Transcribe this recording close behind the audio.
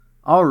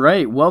All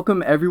right,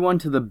 welcome everyone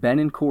to the Ben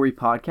and Corey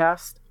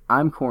podcast.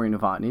 I'm Corey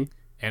Novotny.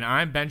 And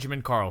I'm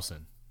Benjamin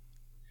Carlson.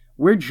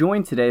 We're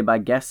joined today by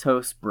guest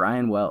host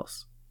Brian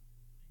Wells.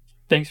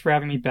 Thanks for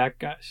having me back,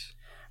 guys.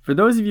 For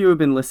those of you who have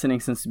been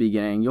listening since the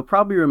beginning, you'll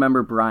probably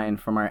remember Brian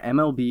from our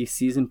MLB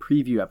season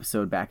preview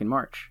episode back in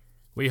March.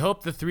 We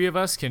hope the three of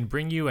us can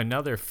bring you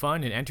another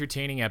fun and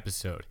entertaining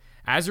episode.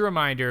 As a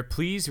reminder,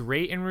 please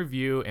rate and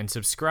review and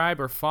subscribe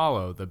or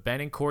follow the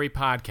Ben and Corey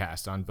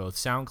podcast on both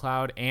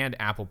SoundCloud and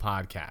Apple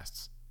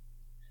Podcasts.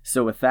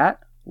 So with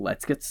that,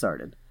 let's get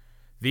started.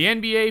 The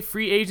NBA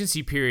free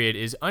agency period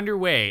is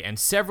underway, and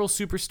several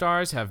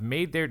superstars have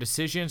made their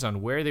decisions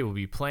on where they will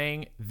be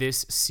playing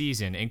this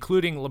season,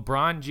 including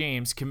LeBron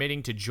James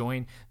committing to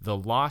join the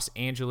Los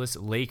Angeles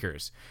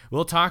Lakers.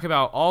 We'll talk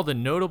about all the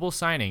notable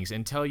signings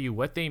and tell you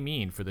what they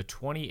mean for the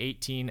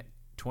 2018-2019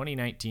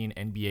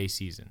 NBA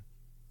season.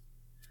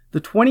 The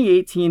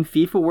 2018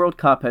 FIFA World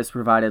Cup has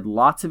provided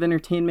lots of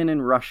entertainment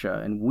in Russia,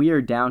 and we are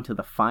down to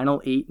the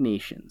final 8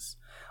 nations.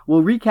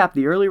 We'll recap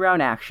the early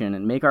round action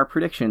and make our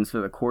predictions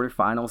for the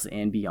quarterfinals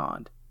and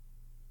beyond.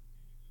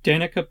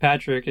 Danica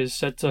Patrick is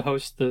set to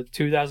host the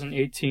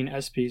 2018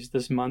 ESPYs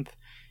this month,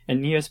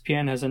 and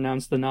ESPN has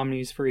announced the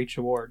nominees for each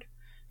award.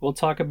 We'll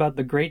talk about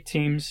the great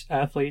teams,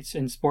 athletes,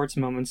 and sports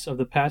moments of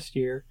the past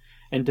year,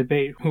 and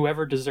debate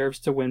whoever deserves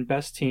to win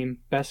Best Team,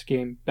 Best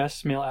Game,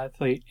 Best Male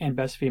Athlete, and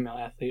Best Female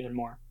Athlete, and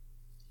more.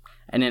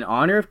 And in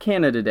honor of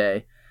Canada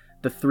Day,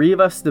 the three of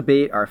us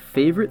debate our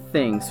favorite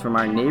things from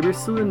our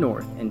neighbors to the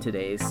north in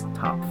today's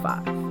Top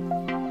 5. And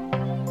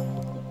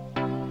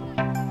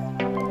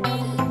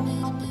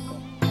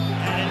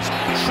it's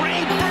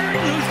Trey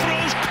Burton who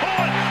throws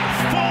caught.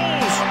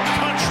 Foles,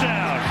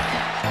 touchdown.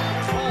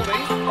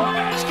 Holding,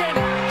 Ovechkin,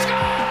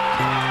 score!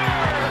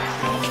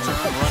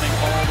 Running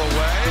all the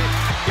way,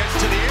 gets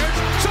to the edge.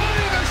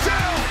 Sonny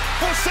Michel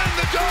will send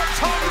the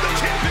Dogs home to the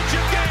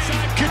championship game.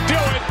 Could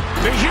do it.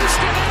 The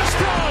Houston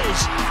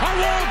Astros are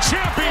world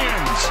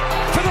champions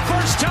for the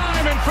first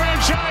time in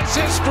franchise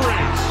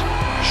history.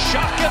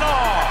 Shock and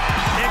awe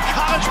in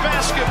college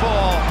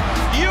basketball.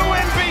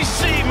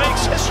 UMBC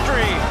makes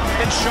history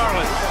in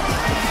Charlotte.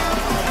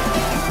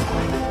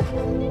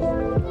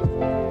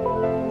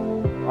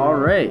 All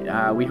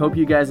right, we hope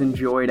you guys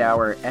enjoyed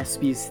our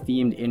ESPYs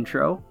themed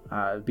intro.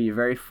 It'll be a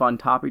very fun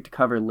topic to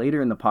cover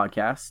later in the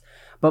podcast.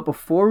 But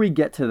before we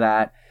get to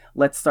that,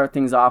 let's start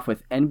things off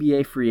with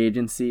NBA free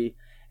agency.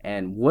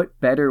 And what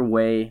better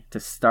way to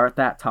start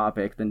that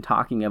topic than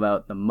talking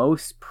about the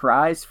most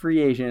prized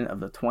free agent of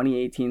the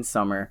 2018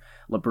 summer,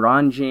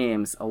 LeBron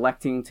James,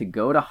 electing to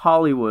go to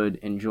Hollywood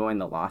and join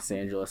the Los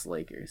Angeles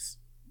Lakers.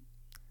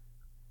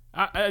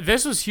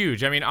 This was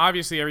huge. I mean,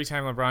 obviously, every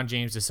time LeBron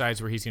James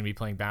decides where he's going to be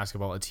playing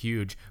basketball, it's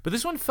huge. But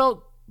this one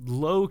felt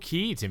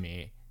low-key to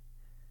me.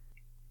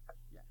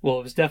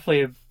 Well, it was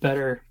definitely a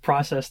better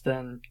process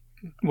than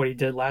what he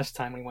did last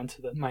time we went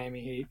to the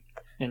Miami Heat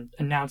and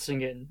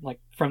announcing it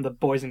from the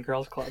Boys and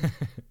Girls Club.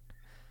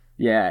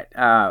 Yeah,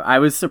 I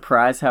was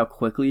surprised how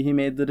quickly he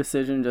made the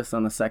decision just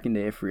on the second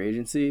day of free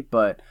agency.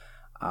 But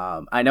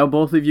I know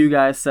both of you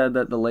guys said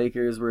that the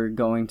Lakers were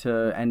going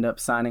to end up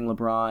signing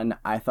LeBron.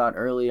 I thought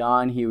early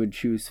on he would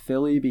choose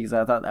Philly because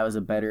I thought that was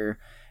a better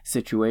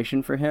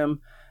situation for him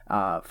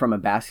from a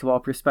basketball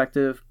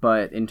perspective.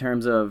 But in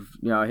terms of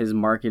his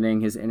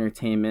marketing, his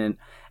entertainment,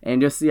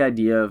 and just the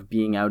idea of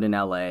being out in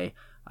LA,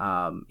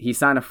 he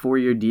signed a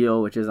 4-year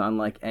deal, which is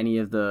unlike any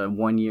of the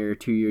 1-year,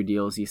 2-year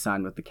deals he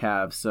signed with the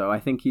Cavs. So I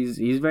think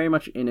he's very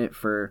much in it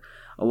for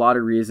a lot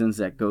of reasons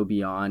that go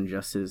beyond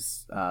just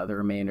his the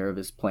remainder of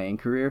his playing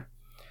career.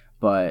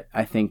 But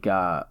I think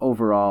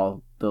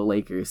overall, the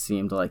Lakers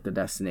seemed like the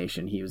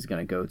destination he was going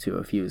to go to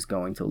if he was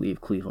going to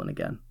leave Cleveland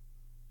again.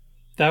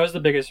 That was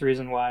the biggest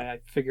reason why I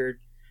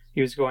figured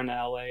he was going to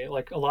LA.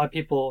 Like, a lot of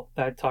people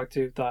that I talked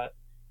to thought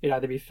it'd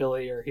either be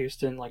Philly or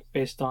Houston,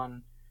 based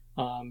on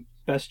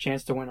best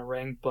chance to win a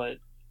ring, but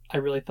I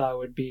really thought it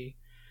would be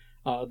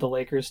the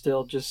Lakers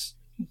still, just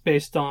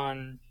based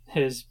on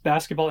his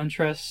basketball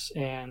interests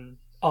and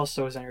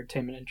also his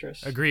entertainment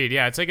interests. Agreed.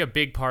 Yeah, it's like a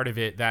big part of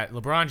it that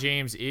LeBron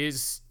James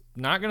is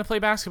not going to play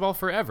basketball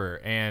forever,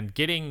 and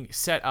getting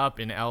set up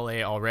in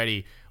LA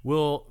already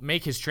will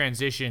make his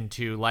transition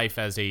to life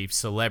as a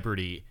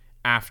celebrity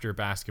after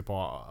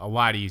basketball a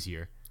lot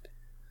easier.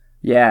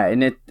 Yeah,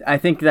 and I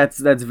think that's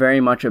very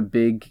much a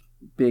big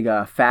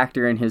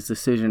factor in his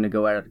decision to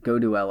go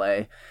to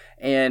LA.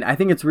 And I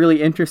think it's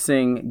really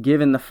interesting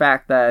given the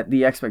fact that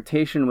the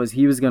expectation was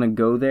he was going to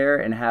go there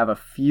and have a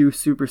few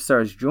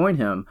superstars join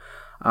him.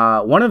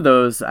 One of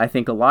those, I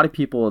think a lot of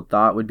people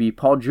thought would be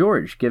Paul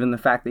George, given the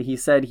fact that he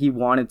said he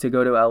wanted to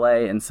go to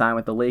LA and sign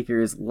with the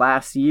Lakers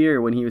last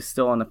year when he was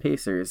still on the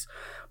Pacers.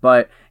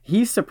 But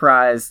he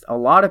surprised a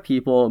lot of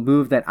people, a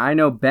move that I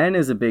know Ben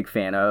is a big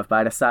fan of,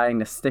 by deciding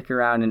to stick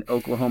around in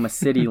Oklahoma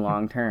City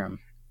long term.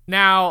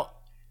 Now,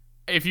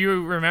 if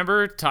you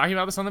remember talking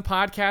about this on the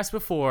podcast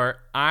before,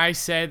 I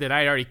said that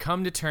I'd already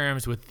come to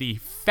terms with the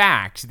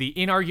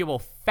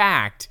inarguable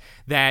fact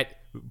that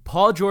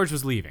Paul George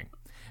was leaving.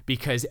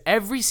 because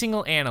every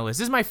single analyst,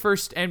 this is my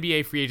first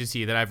NBA free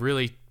agency that I've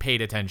really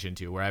paid attention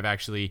to, where I've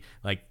actually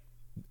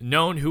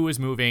known who was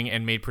moving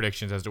and made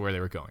predictions as to where they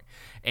were going.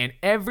 And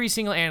every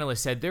single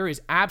analyst said it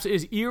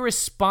is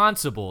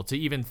irresponsible to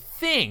even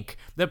think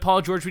that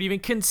Paul George would even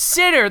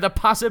consider the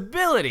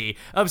possibility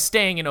of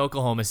staying in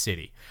Oklahoma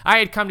City. I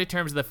had come to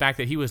terms with the fact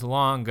that he was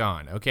long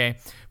gone, okay?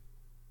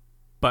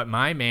 But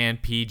my man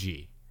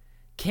PG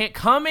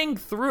coming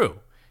through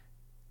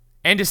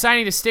and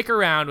deciding to stick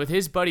around with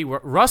his buddy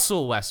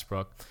Russell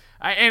Westbrook.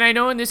 And I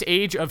know in this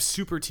age of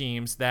super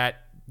teams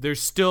that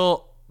there's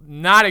still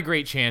not a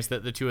great chance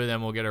that the two of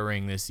them will get a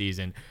ring this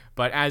season.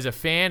 But as a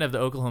fan of the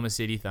Oklahoma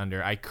City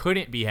Thunder, I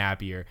couldn't be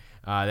happier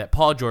that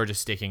Paul George is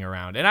sticking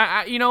around. And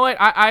I you know what?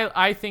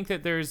 I think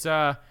that there's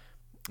that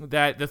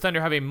the Thunder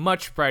have a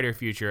much brighter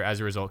future as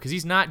a result, because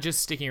he's not just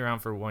sticking around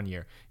for 1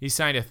 year. He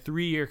signed a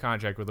 3-year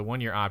contract with a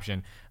 1-year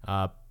option.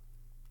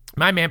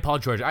 My man Paul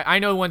George, I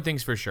know one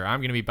thing's for sure. I'm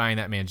going to be buying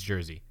that man's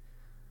jersey.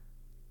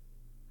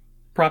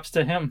 Props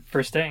to him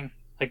for staying.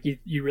 Like,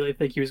 you really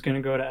think he was going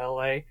to go to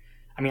LA?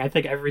 I mean, I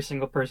think every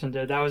single person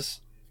did. That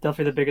was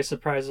definitely the biggest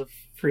surprise of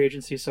free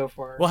agency so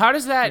far. Well, how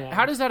does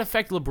that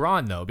affect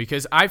LeBron though?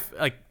 Because I feel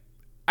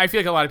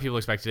like a lot of people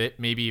expected it.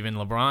 Maybe even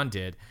LeBron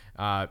did.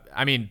 I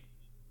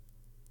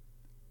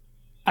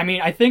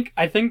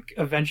think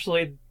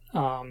eventually,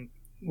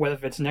 whether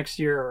if it's next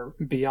year or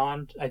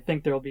beyond, I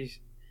think there will be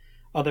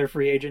other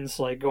free agents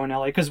like going to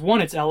LA, because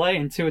 1, it's LA,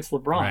 and 2, it's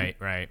LeBron.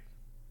 Right.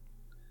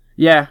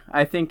 Yeah,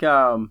 I think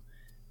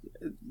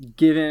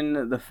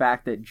given the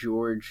fact that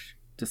George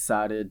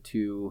decided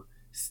to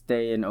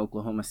stay in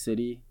Oklahoma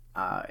City,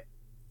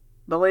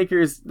 the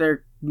Lakers,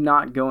 they're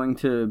not going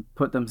to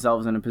put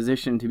themselves in a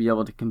position to be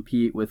able to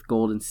compete with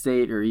Golden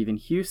State or even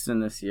Houston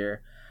this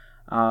year.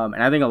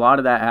 And I think a lot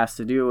of that has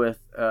to do with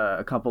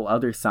a couple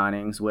other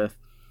signings, with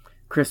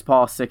Chris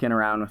Paul sticking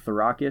around with the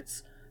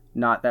Rockets.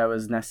 Not that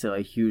was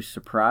necessarily a huge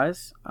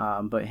surprise,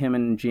 but him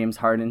and James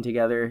Harden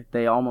together,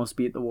 they almost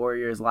beat the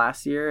Warriors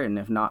last year, and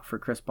if not for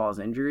Chris Paul's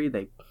injury,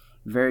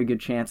 very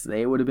good chance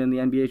they would have been the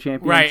NBA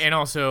champions. Right, and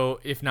also,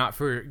 if not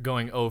for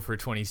going 0 for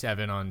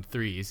 27 on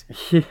threes.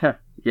 Yeah,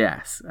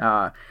 yes.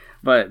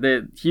 But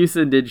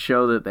Houston did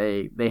show that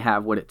they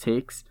have what it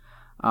takes,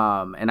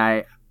 and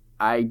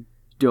I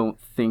don't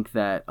think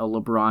that a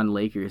LeBron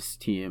Lakers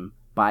team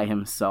by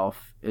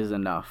himself is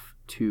enough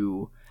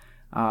to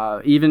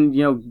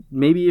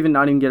maybe even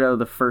not even get out of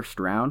the first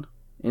round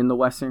in the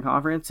Western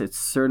Conference. It's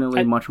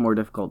certainly much more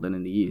difficult than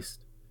in the East.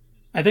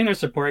 I think their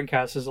supporting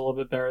cast is a little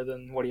bit better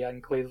than what he had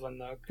in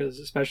Cleveland, though, because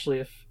especially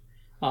if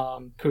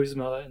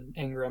Kuzma and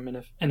Ingram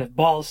and if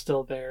Ball's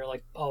still there,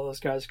 like, all those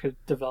guys could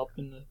develop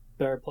into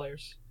better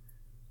players.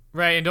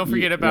 Right, and don't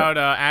forget about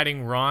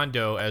adding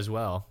Rondo as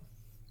well.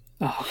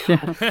 Oh,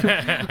 God.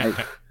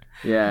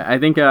 I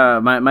think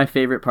my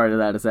favorite part of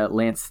that is that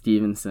Lance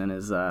Stevenson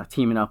is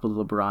teaming up with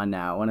LeBron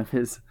now, one of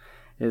his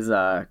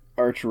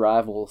arch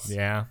rivals.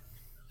 Yeah.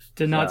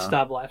 Did not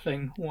stop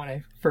laughing when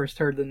I first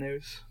heard the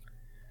news.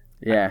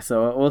 Yeah,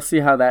 so we'll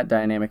see how that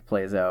dynamic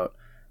plays out.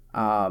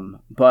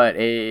 But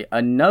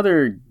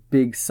another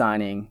big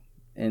signing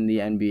in the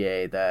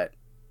NBA that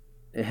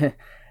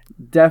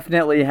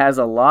definitely has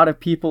a lot of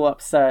people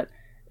upset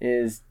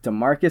is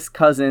DeMarcus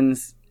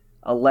Cousins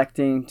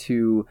electing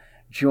to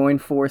join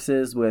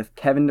forces with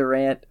Kevin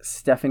Durant,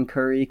 Stephen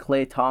Curry,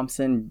 Klay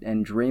Thompson,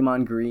 and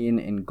Draymond Green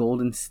in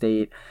Golden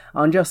State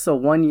on just a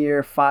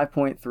 1-year,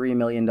 $5.3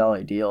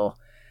 million deal.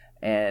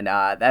 And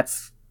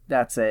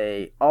that's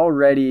a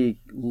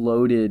already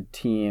loaded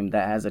team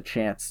that has a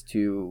chance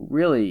to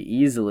really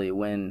easily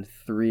win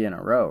 3 in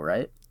a row,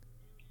 right?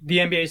 The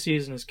NBA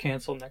season is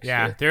canceled next year.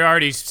 Yeah, they're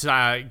already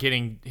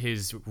getting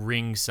his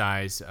ring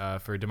size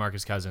for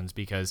DeMarcus Cousins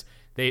because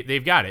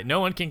they've got it. No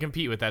one can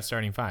compete with that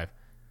starting 5.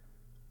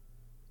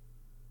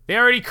 They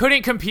already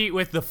couldn't compete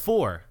with the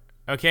 4,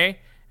 okay?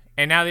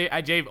 And now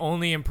they've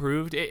only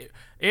improved. It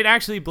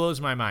actually blows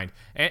my mind.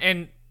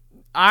 And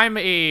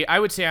I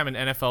would say I'm an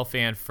NFL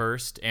fan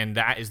first, and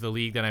that is the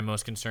league that I'm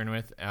most concerned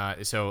with.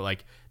 So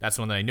that's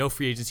the one that I know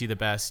free agency the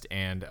best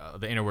and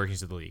the inner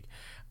workings of the league.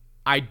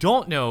 I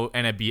don't know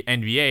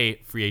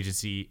NBA free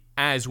agency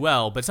as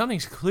well, but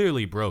something's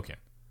clearly broken.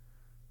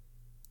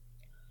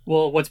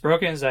 Well, what's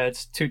broken is that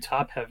it's too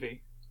top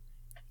heavy.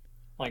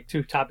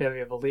 Too top heavy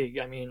of a league.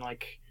 I mean,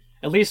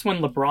 at least when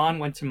LeBron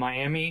went to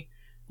Miami,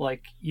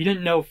 you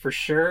didn't know for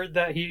sure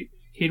that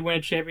he'd win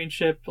a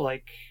championship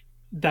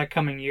that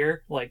coming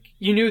year.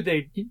 You knew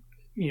they'd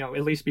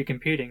at least be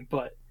competing,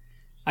 but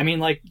I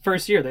mean,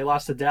 first year they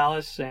lost to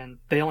Dallas and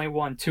they only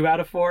won 2 out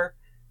of 4,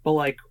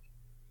 but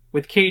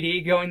with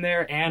KD going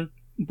there and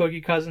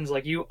Boogie Cousins,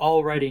 you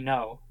already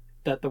know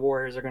that the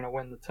Warriors are going to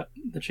win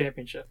the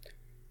championship.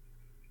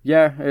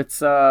 Yeah, it's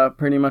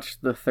pretty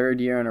much the 3rd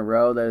year in a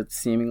row that it's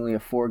seemingly a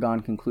foregone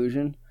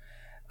conclusion.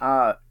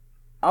 I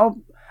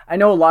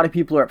know a lot of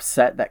people are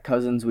upset that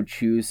Cousins would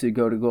choose to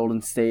go to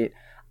Golden State.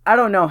 I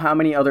don't know how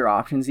many other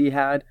options he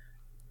had.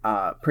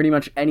 pretty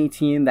much any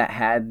team that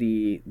had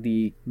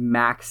the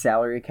max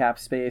salary cap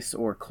space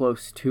or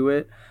close to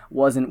it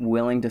wasn't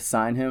willing to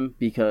sign him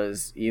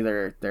because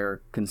either there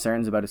are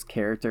concerns about his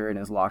character and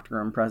his locker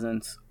room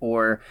presence,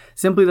 or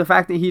simply the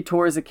fact that he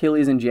tore his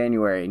Achilles in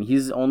January and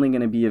he's only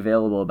going to be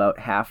available about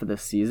half of the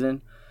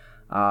season.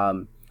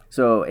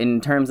 So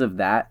in terms of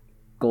that,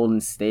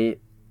 Golden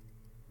State,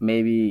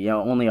 maybe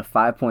only a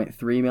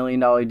 $5.3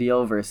 million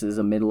deal versus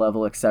a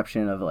mid-level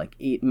exception of like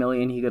 $8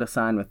 million he could have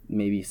signed with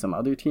maybe some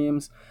other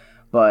teams.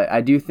 But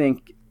I do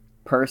think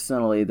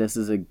personally this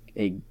is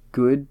a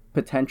good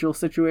potential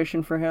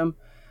situation for him.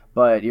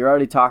 But you're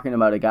already talking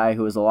about a guy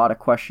who has a lot of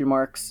question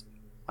marks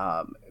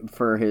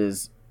for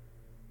his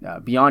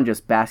beyond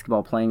just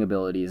basketball playing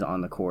abilities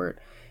on the court,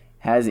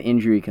 has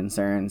injury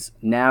concerns.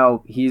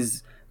 Now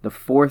he's the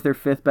 4th or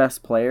 5th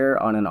best player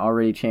on an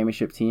already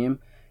championship team.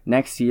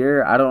 Next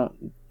year, I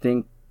don't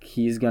think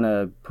he's going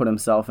to put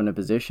himself in a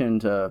position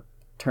to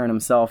turn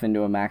himself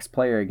into a max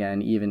player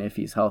again, even if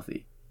he's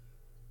healthy.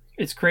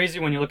 It's crazy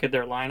when you look at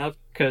their lineup,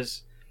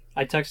 because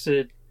I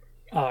texted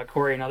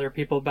Corey and other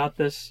people about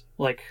this.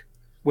 Like,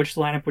 which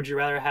lineup would you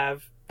rather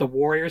have? The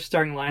Warriors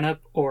starting lineup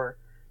or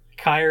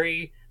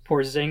Kyrie,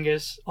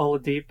 Porzingis,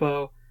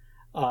 Oladipo,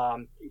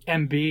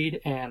 Embiid,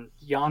 and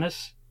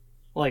Giannis?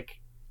 Like,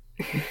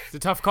 it's a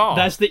tough call.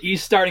 That's the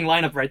East starting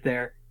lineup right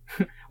there.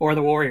 Or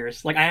the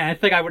Warriors. Like, I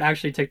think I would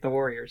actually take the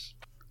Warriors.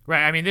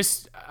 Right. I mean,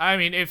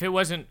 if it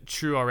wasn't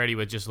true already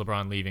with just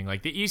LeBron leaving,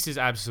 like, the East is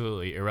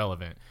absolutely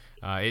irrelevant.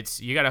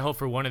 You got to hope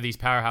for one of these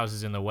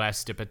powerhouses in the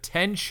West to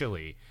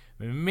potentially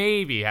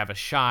maybe have a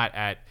shot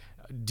at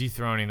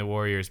dethroning the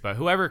Warriors, but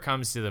whoever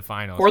comes to the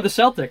finals. Or the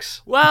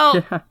Celtics.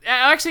 Well,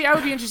 actually, I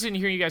would be interested in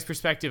hearing you guys'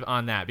 perspective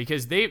on that,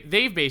 because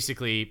they've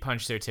basically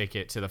punched their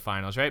ticket to the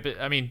finals, right?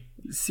 But, I mean...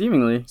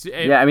 Seemingly.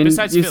 Yeah, I mean, you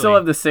Philly, still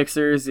have the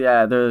Sixers.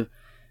 Yeah, the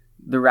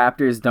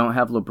Raptors don't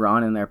have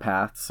LeBron in their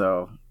path,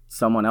 so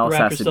someone else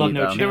has to beat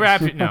them. The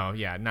Raptors,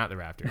 not the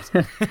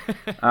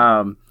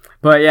Raptors.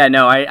 But yeah,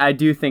 no, I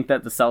do think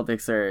that the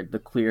Celtics are the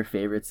clear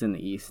favorites in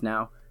the East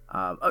now.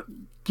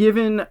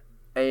 Given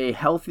a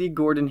healthy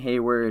Gordon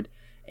Hayward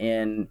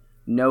and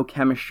no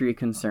chemistry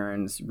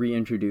concerns,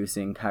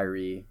 reintroducing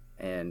Kyrie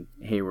and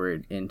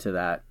Hayward into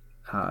that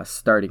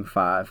starting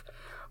 5.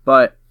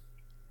 But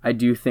I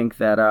do think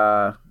that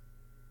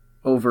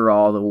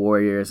overall the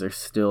Warriors are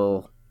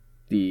still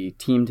the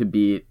team to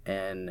beat,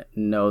 and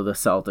no, the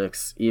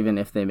Celtics, even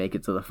if they make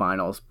it to the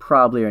finals,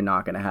 probably are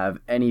not going to have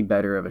any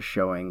better of a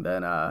showing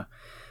than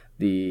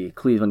the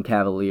Cleveland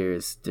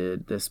Cavaliers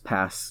did this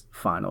past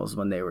finals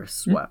when they were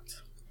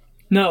swept.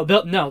 No,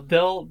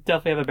 they'll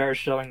definitely have a better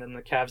showing than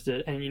the Cavs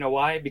did, and you know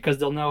why? Because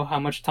they'll know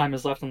how much time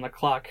is left on the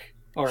clock,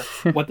 or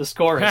what the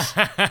score is,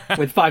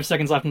 with 5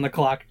 seconds left on the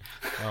clock.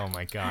 Oh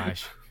my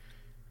gosh.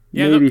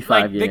 Yeah, maybe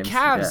 5 games. The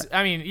Cavs, yeah.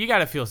 I mean, you got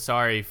to feel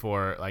sorry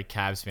for like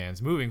Cavs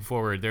fans. Moving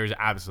forward, there's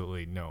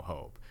absolutely no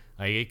hope.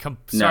 Like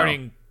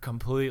starting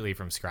completely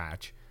from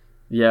scratch.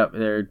 Yep,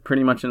 they're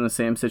pretty much in the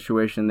same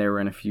situation they were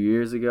in a few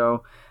years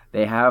ago.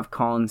 They have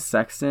Colin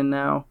Sexton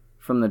now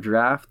from the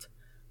draft,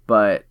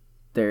 but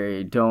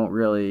they don't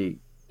really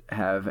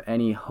have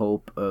any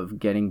hope of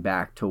getting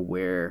back to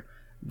where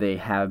they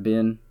have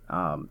been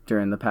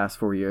during the past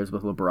 4 years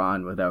with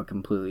LeBron without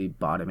completely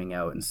bottoming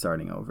out and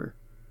starting over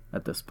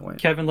at this point.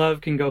 Kevin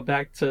Love can go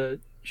back to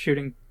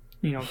shooting,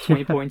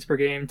 20 points per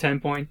game,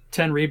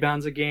 10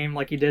 rebounds a game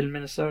like he did in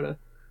Minnesota.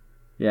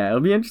 Yeah, it'll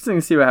be interesting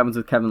to see what happens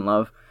with Kevin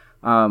Love.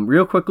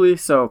 Real quickly,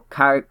 so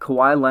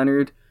Kawhi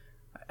Leonard,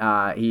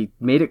 he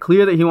made it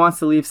clear that he wants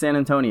to leave San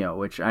Antonio,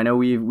 which I know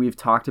we've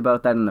talked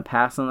about that in the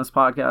past on this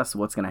podcast,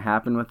 what's going to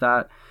happen with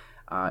that.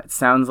 It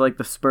sounds like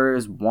the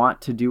Spurs want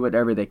to do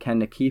whatever they can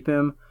to keep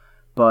him,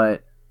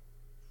 but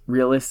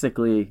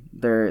realistically,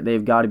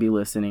 they've got to be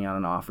listening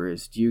on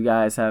offers. Do you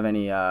guys have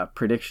any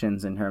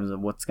predictions in terms of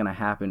what's going to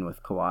happen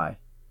with Kawhi?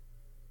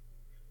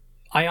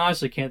 I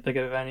honestly can't think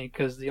of any,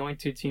 because the only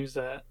two teams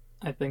that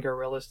I think are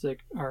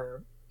realistic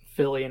are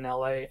Philly and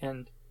LA.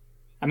 And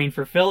I mean,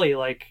 for Philly,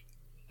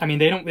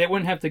 they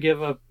wouldn't have to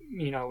give up,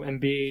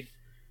 Embiid,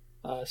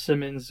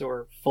 Simmons,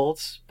 or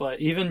Fultz, but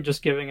even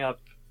just giving up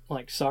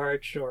like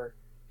Saric or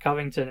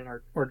Covington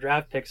or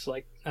draft picks,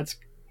 like that's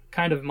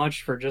kind of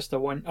much for just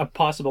a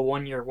possible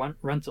 1 year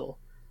rental.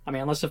 I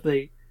mean, unless if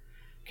they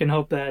can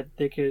hope that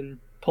they can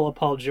pull up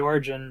Paul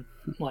George and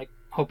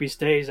hope he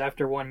stays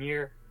after 1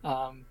 year,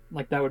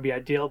 that would be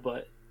ideal.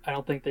 But I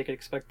don't think they could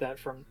expect that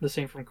from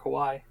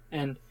Kawhi.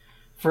 And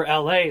for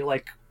LA,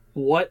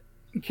 what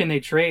can they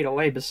trade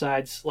away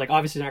besides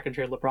obviously they're not going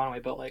to trade LeBron away,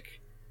 but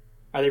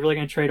are they really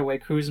going to trade away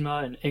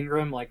Kuzma and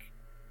Ingram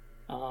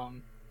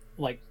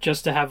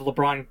just to have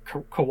LeBron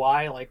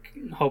Kawhi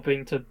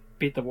hoping to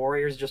beat the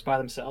Warriors just by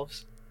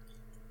themselves?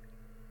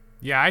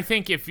 Yeah, I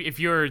think if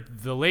you're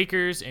the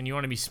Lakers and you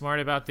want to be smart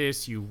about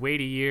this, you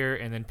wait a year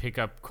and then pick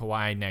up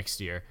Kawhi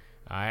next year.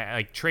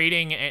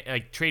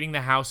 Trading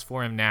the house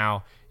for him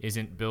now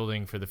isn't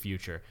building for the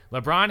future.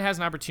 LeBron has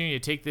an opportunity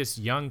to take this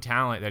young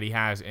talent that he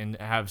has and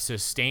have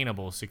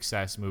sustainable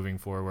success moving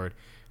forward.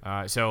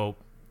 So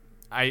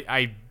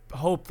I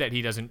hope that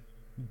he doesn't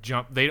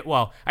jump.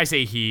 Well, I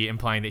say he,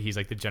 implying that he's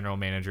like the general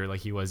manager,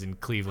 like he was in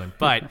Cleveland.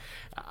 But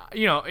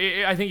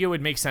I think it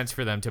would make sense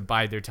for them to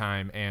bide their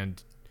time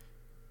and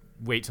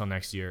wait till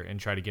next year and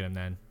try to get him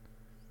then.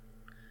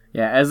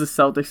 Yeah, as a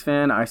Celtics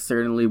fan, I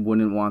certainly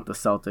wouldn't want the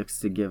Celtics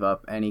to give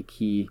up any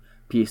key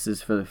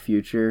pieces for the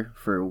future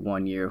for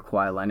 1 year of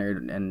Kawhi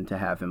Leonard and to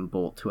have him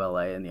bolt to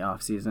LA in the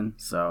offseason.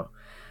 So,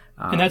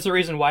 and that's the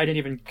reason why I didn't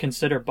even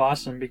consider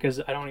Boston, because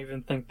I don't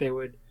even think they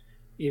would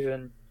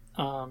even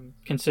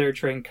consider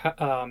trading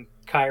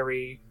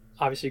Kyrie,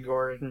 obviously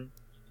Gordon,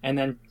 and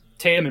then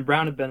Tatum and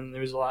Brown have been,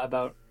 there was a lot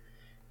about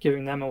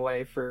giving them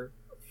away for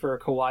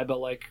Kawhi, but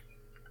like,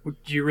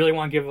 do you really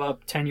want to give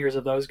up 10 years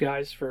of those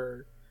guys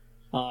for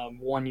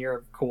 1 year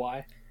of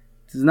Kawhi?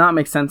 Does not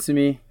make sense to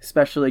me,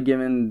 especially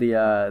given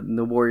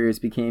the Warriors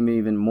became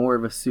even more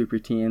of a super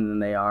team than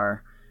they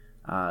are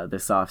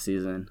this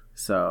offseason.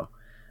 So,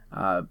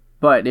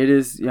 but it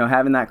is,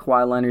 having that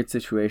Kawhi Leonard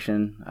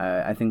situation,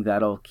 I think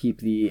that'll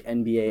keep the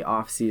NBA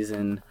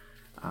offseason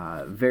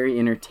very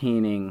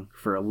entertaining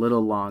for a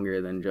little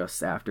longer than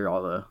just after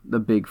all the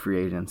big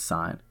free agents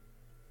sign.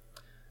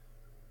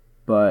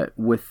 But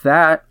with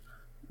that,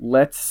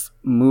 let's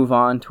move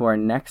on to our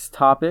next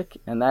topic,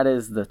 and that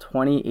is the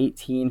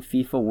 2018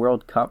 FIFA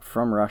World Cup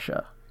from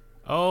Russia.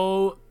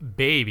 Oh,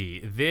 baby.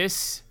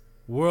 This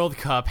World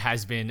Cup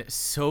has been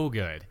so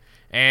good.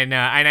 And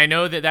I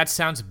know that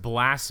sounds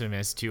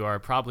blasphemous to our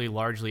probably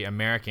largely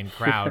American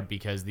crowd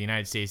because the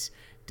United States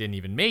didn't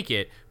even make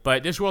it,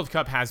 but this World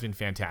Cup has been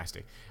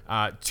fantastic.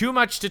 Too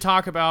much to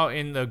talk about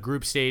in the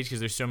group stage because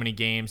there's so many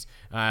games,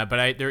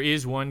 but there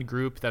is one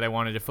group that I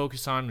wanted to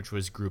focus on, which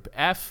was Group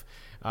F,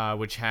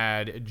 which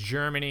had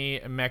Germany,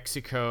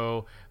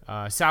 Mexico,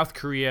 South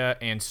Korea,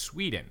 and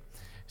Sweden.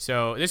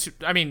 So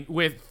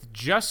with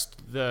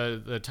just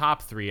the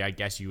top three, I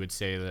guess you would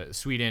say, the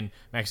Sweden,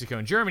 Mexico,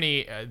 and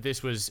Germany,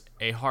 this was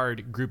a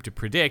hard group to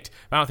predict.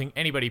 But I don't think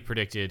anybody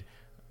predicted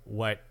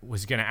what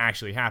was going to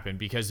actually happen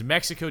because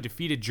Mexico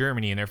defeated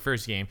Germany in their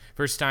first game,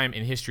 first time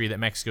in history that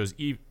Mexico's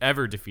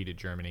ever defeated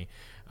Germany.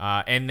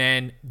 And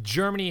then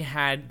Germany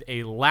had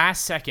a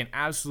last-second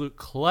absolute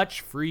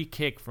clutch free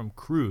kick from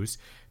Kroos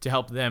to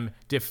help them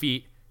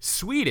defeat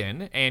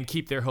Sweden and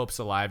keep their hopes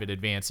alive at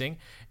advancing.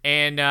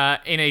 And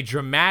in a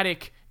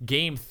dramatic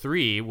Game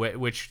 3,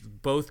 which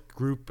both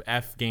Group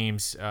F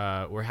games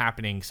were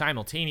happening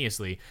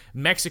simultaneously,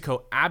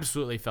 Mexico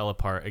absolutely fell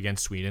apart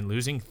against Sweden,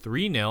 losing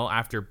 3-0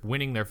 after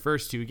winning their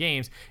first two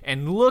games,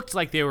 and looked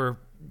like they were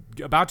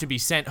about to be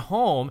sent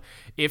home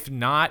if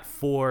not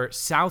for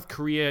South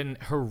Korean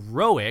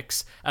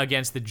heroics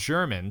against the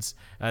Germans.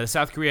 The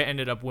South Korea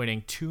ended up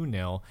winning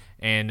 2-0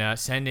 and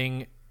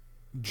sending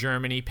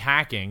Germany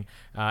packing,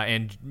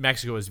 and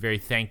Mexico was very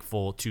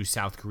thankful to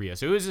South Korea.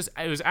 So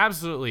it was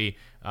absolutely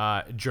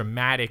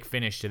dramatic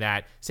finish to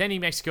that,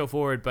 sending Mexico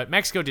forward, but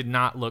Mexico did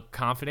not look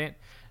confident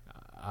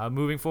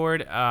moving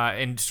forward,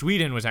 and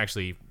Sweden was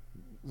actually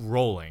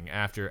rolling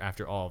after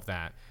all of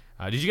that.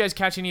 Did you guys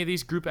catch any of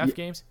these Group F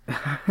games?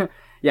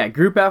 Yeah,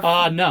 Group F?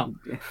 No.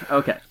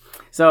 Okay.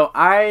 So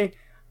I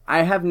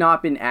have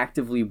not been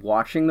actively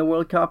watching the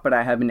World Cup, but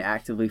I have been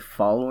actively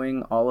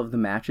following all of the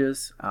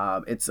matches.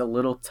 It's a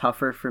little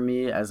tougher for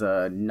me as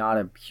not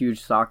a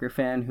huge soccer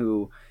fan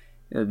who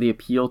the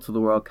appeal to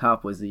the World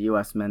Cup was the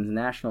U.S. men's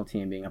national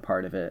team being a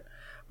part of it.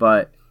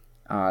 But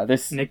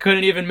And they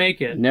couldn't even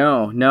make it.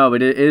 No,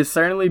 but it has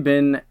certainly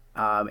been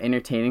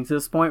entertaining to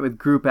this point, with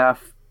Group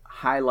F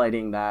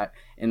highlighting that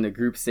in the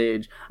group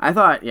stage. I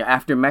thought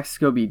after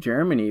Mexico beat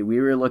Germany, we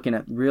were looking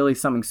at really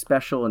something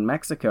special in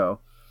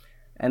Mexico.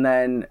 And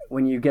then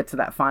when you get to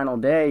that final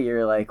day,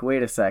 you're like,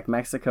 wait a sec,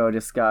 Mexico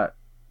just got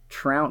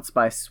trounced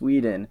by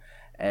Sweden.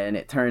 And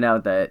it turned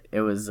out that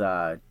it was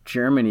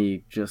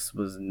Germany just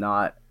was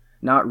not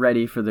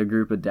ready for the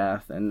group of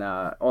death, and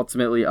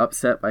ultimately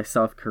upset by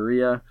South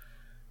Korea.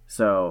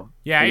 So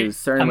it is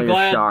certainly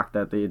a shock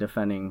that the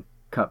defending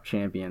Cup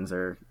champions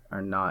are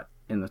not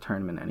in the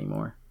tournament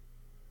anymore.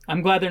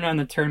 I'm glad they're not in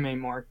the tournament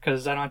anymore,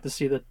 because I don't have to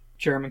see the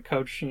German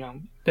coach,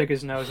 pick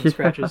his nose and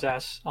scratch his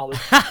ass on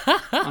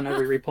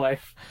every replay.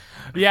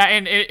 Yeah,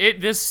 and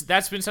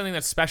that's been something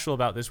that's special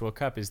about this World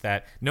Cup, is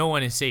that no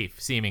one is safe,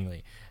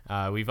 seemingly.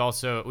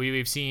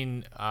 We've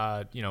seen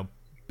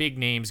big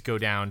names go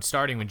down,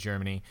 starting with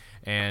Germany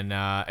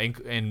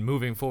and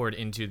moving forward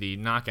into the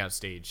knockout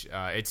stage.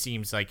 It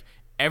seems like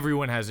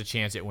everyone has a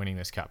chance at winning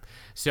this cup.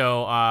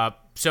 So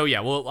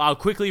I'll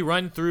quickly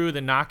run through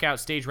the knockout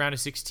stage, round of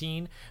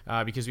 16,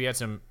 because we had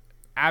some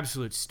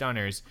absolute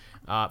stunners.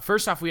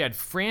 First off, we had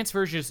France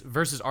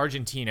versus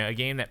Argentina, a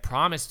game that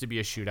promised to be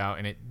a shootout,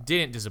 and it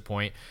didn't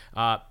disappoint.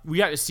 We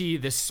got to see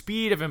the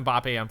speed of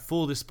Mbappe on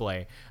full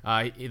display.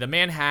 The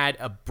man had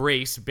a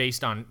brace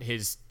based on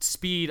his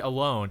speed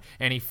alone,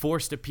 and he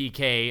forced a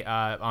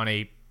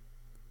PK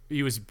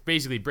he was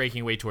basically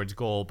breaking away towards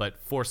goal, but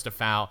forced a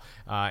foul,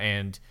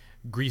 and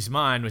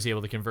Griezmann was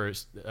able to convert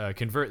the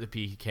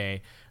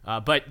PK.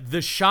 But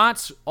the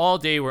shots all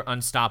day were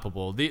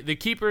unstoppable. The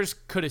keepers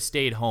could have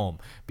stayed home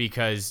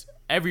because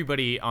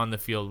everybody on the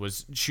field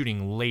was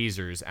shooting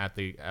lasers at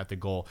the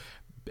goal,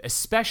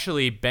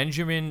 especially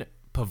Benjamin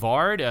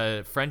Pavard,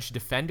 a French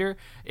defender.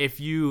 If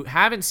you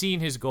haven't seen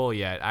his goal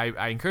yet,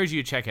 I encourage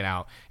you to check it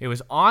out. It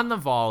was on the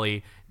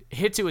volley,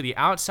 hits it with the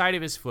outside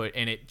of his foot,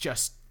 and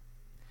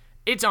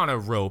it's on a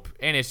rope,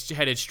 and it's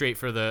headed straight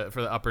for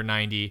the upper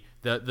 90.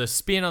 The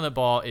spin on the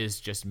ball is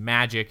just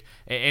magic,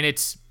 and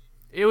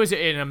it was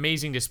an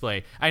amazing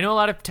display. I know a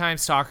lot of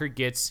times soccer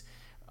gets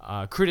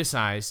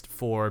criticized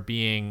for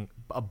being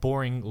a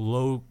boring,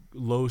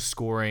 low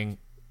scoring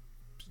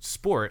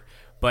sport,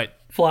 but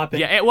flopping.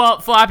 Yeah,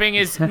 flopping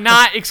is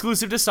not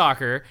exclusive to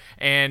soccer,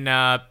 and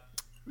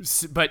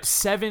but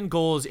 7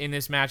 goals in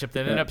this matchup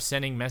that ended up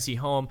sending Messi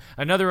home.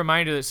 Another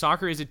reminder that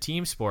soccer is a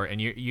team sport, and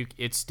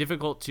it's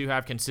difficult to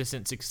have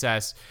consistent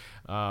success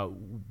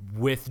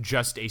with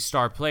just a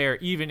star player,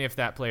 even if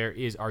that player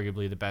is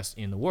arguably the best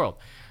in the world.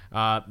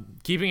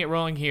 Keeping it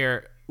rolling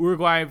here,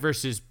 Uruguay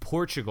versus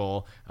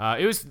Portugal.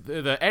 It was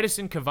the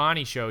Edison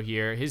Cavani show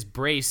here. His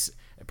brace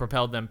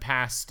propelled them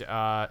past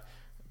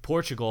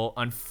Portugal.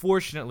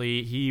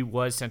 Unfortunately, he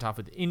was sent off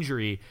with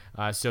injury,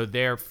 so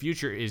their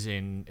future is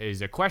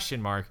a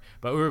question mark.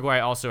 But Uruguay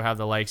also have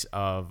the likes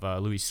of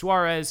Luis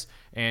Suarez,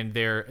 and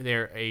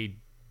they're a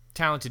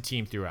talented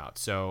team throughout.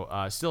 So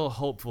still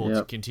hopeful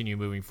to continue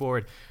moving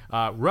forward.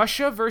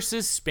 Russia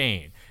versus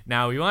Spain.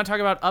 Now, we want to talk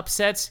about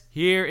upsets.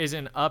 Here is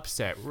an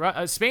upset.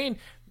 Spain,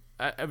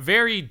 a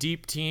very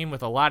deep team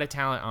with a lot of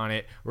talent on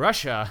it.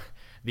 Russia,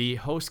 the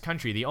host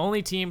country, the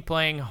only team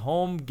playing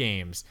home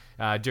games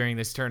during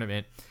this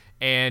tournament.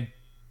 And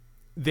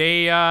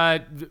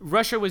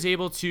Russia was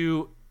able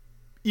to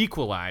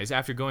equalize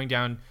after going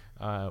down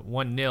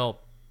 1-0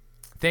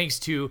 thanks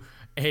to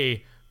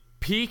a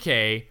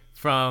PK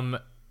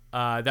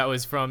that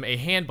was from a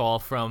handball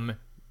from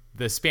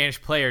the Spanish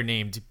player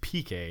named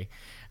Piqué.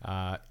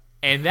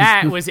 And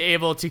that was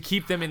able to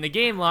keep them in the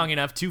game long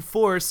enough to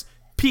force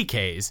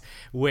PKs,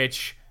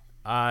 which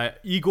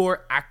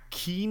Igor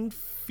Akinfeev,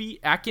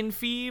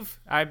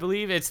 I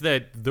believe it's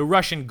the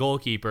Russian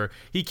goalkeeper.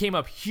 He came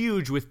up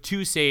huge with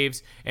 2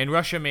 saves, and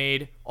Russia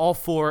made all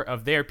 4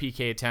 of their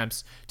PK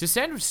attempts to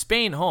send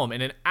Spain home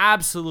in an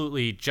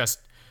absolutely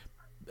just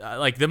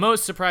like the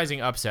most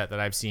surprising upset that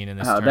I've seen in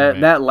this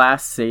tournament. That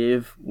last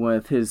save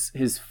with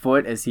his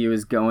foot as he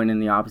was going in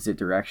the opposite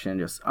direction,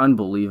 just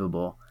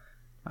unbelievable.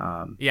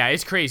 Yeah,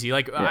 it's crazy.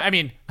 I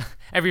mean,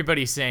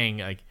 everybody's saying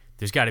like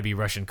there's got to be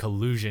Russian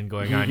collusion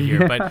going on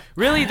here, but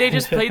really they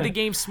just played the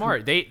game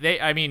smart. They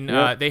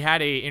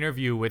had a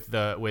interview with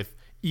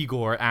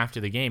Igor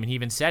after the game, and he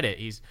even said it.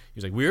 He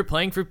was like, we were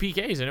playing for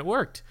PKs, and it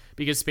worked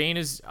because Spain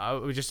is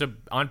just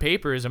on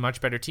paper is a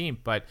much better team,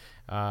 but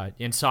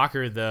in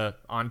soccer, the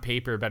on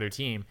paper better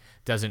team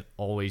doesn't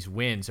always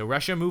win. So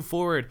Russia moved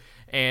forward,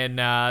 and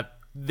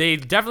they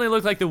definitely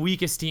look like the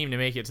weakest team to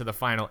make it to the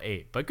final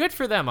 8, but good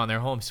for them on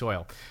their home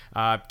soil.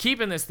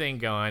 Keeping this thing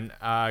going,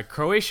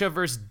 Croatia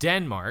versus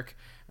Denmark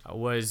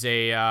was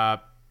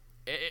a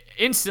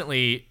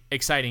instantly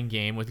exciting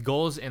game with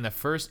goals in the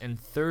first and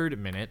third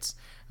minutes.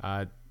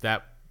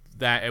 That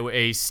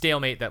a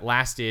stalemate that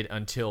lasted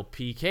until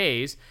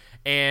PKs,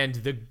 and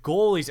the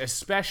goalies,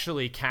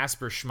 especially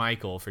Kasper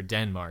Schmeichel for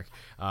Denmark,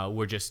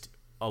 were just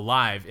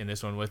alive in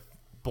this one with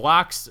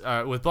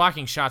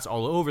blocking shots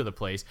all over the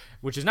place,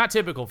 which is not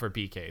typical for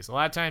PKs. A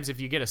lot of times, if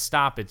you get a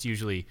stop, it's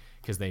usually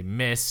because they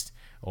missed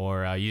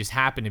or you just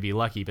happen to be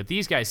lucky. But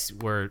these guys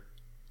were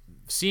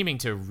seeming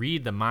to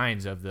read the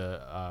minds of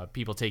the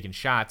people taking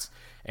shots,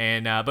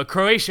 and but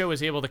Croatia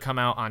was able to come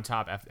out on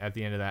top at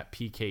the end of that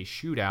PK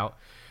shootout.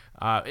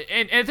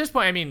 And at this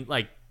point, I mean,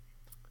 like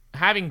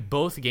having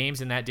both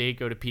games in that day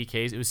go to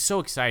PKs, it was so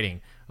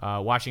exciting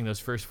watching those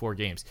first 4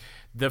 games.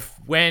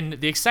 When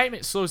the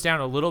excitement slows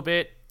down a little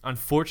bit,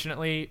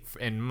 unfortunately,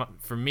 and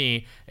for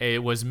me,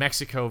 it was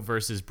Mexico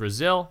versus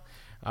Brazil.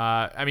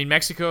 I mean,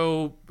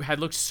 Mexico had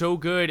looked so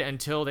good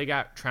until they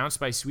got trounced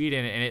by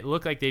Sweden, and it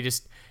looked like they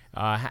just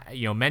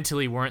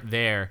mentally weren't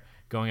there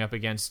going up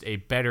against a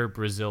better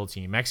Brazil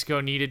team.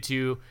 Mexico needed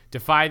to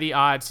defy the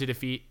odds to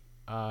defeat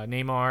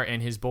Neymar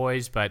and his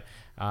boys, but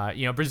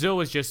Brazil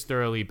was just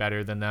thoroughly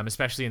better than them,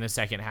 especially in the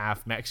second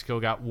half. Mexico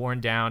got worn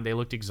down. They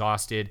looked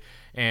exhausted,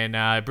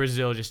 and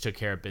Brazil just took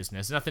care of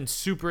business. Nothing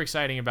super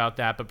exciting about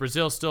that, but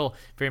Brazil still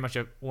very much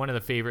one of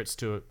the favorites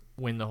to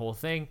win the whole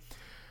thing.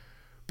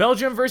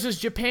 Belgium versus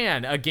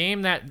Japan, a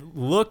game that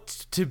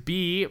looked to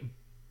be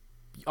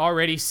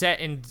already set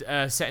in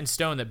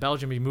stone that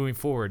Belgium would be moving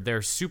forward.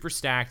 They're super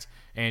stacked,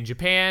 and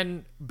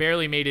Japan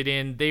barely made it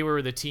in. They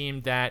were the team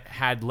that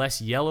had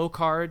less yellow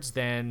cards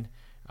than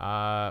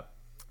I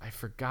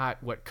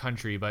forgot what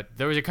country, but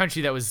there was a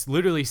country that was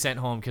literally sent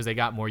home because they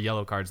got more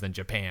yellow cards than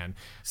Japan.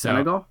 So,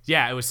 Senegal?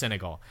 Yeah, it was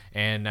Senegal.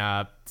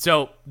 And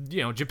so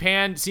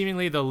Japan,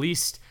 seemingly the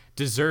least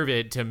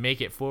deserved to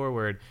make it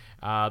forward,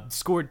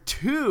 scored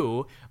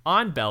 2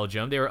 on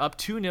Belgium. They were up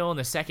 2-0 in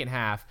the second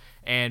half,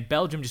 and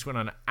Belgium just went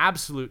on an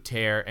absolute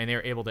tear, and they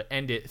were able to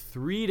end it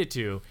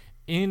 3-2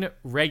 in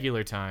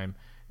regular time.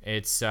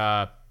 It's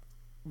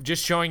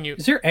just showing you.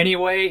 Is there any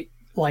way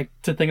like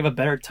to think of a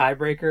better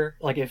tiebreaker.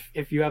 Like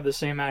if you have the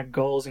same amount of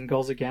goals and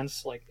goals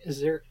against, like is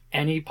there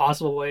any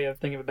possible way of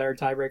thinking of a better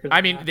tiebreaker?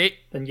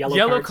 Than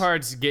yellow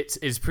cards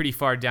is pretty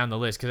far down the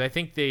list because I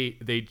think they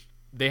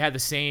had the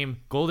same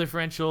goal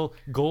differential,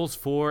 goals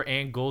for,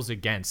 and goals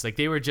against. Like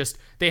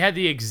they had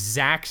the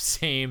exact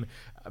same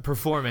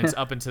performance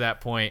up until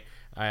that point,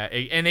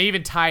 and they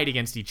even tied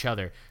against each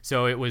other.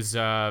 So it was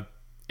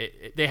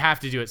they have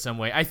to do it some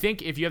way. I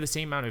think if you have the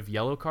same amount of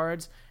yellow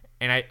cards,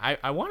 and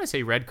I want to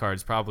say red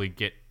cards probably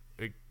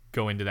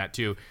go into that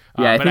too.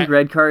 Yeah, I think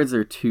red cards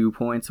are 2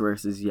 points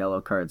versus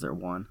yellow cards are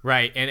 1.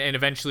 Right, and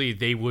eventually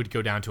they would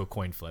go down to a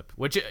coin flip,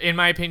 which in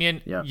my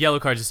opinion, yellow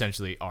cards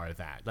essentially are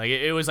that. Like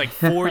it was like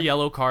 4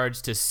 yellow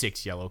cards to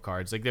 6 yellow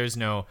cards. Like there's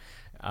no.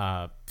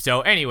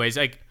 So anyways,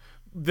 like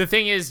the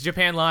thing is,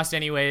 Japan lost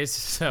anyways.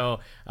 So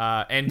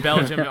and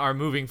Belgium are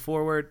moving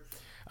forward.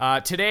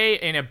 Today,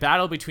 in a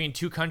battle between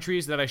two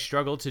countries that I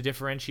struggle to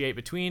differentiate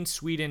between,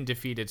 Sweden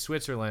defeated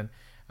Switzerland.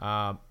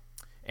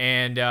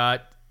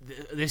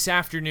 This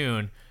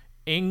afternoon,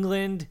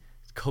 England,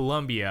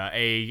 Colombia,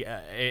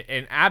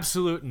 an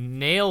absolute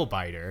nail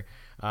biter.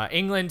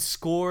 England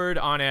scored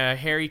on a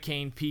Harry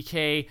Kane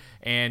PK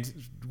and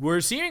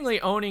were seemingly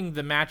owning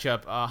the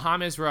matchup.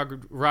 James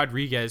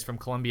Rodriguez from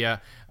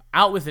Colombia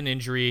out with an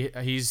injury.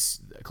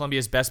 He's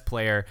Colombia's best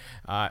player.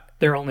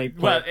 Their only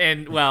player.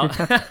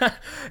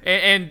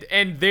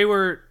 And they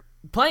were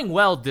playing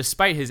well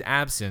despite his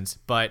absence,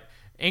 but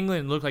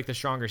England looked like the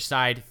stronger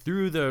side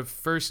through the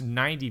first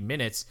 90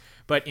 minutes,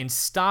 but in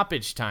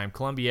stoppage time,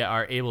 Colombia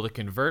are able to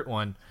convert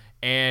one,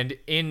 and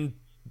in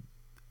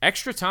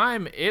extra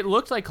time, it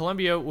looked like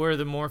Colombia were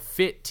the more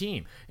fit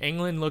team.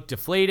 England looked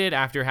deflated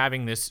after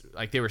having this,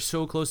 like they were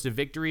so close to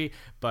victory,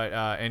 but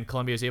and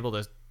Colombia was able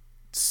to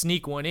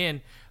sneak one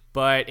in,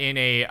 but in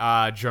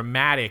a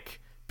dramatic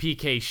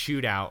PK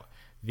shootout,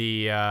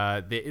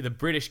 the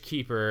British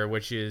keeper,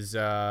 which is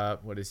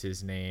what is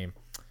his name?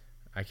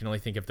 I can only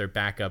think of their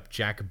backup,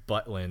 Jack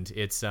Butland.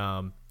 It's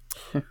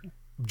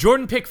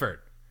Jordan Pickford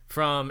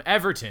from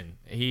Everton.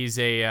 He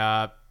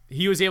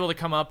was able to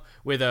come up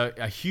with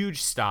a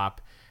huge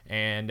stop,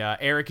 and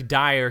Eric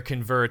Dyer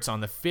converts on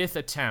the 5th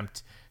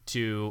attempt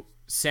to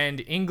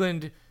send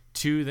England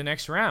to the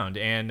next round.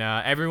 And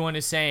everyone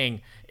is saying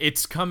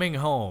it's coming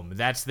home.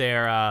 That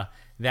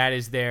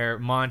is their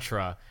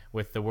mantra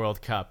with the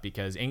World Cup,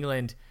 because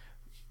England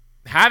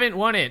haven't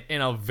won it in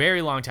a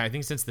very long time. I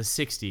think since the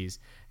 60s.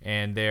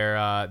 And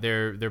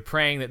they're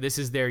praying that this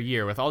is their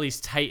year. With all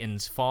these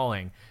titans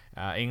falling,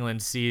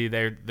 England see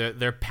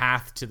their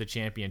path to the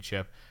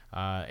championship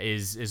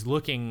is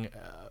looking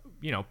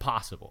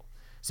possible.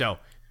 So,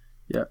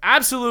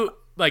 absolute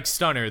like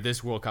stunner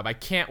this World Cup. I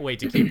can't wait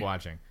to keep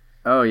watching.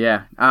 Oh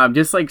yeah,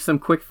 just like some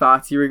quick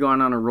thoughts. You were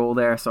going on a roll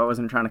there, so I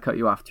wasn't trying to cut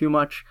you off too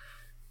much.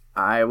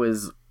 I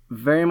was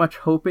very much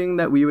hoping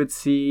that we would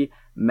see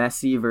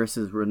Messi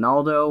versus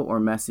Ronaldo or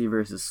Messi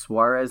versus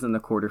Suarez in the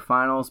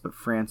quarterfinals, but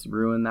France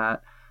ruined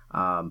that.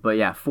 But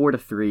yeah,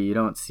 4-3. You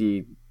don't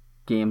see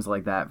games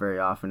like that very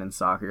often in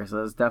soccer,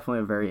 so it's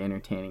definitely a very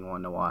entertaining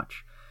one to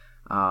watch.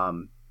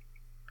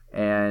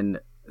 And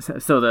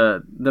so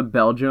the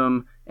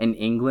Belgium and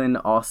England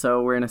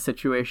also were in a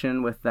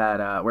situation with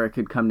that where it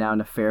could come down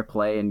to fair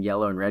play and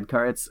yellow and red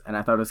cards. And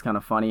I thought it was kind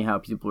of funny how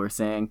people were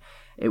saying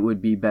it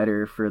would be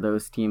better for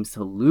those teams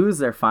to lose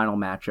their final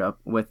matchup,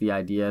 with the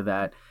idea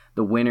that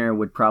the winner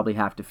would probably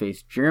have to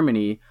face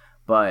Germany,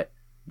 but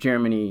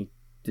Germany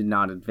did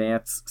not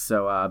advance.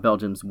 So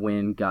Belgium's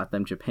win got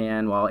them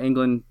Japan, while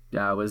England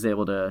was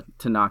able to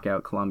knock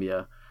out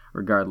Colombia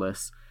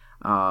regardless.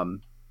 I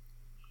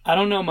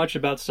don't know much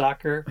about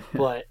soccer,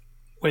 but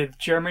with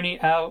Germany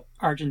out,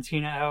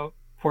 Argentina out,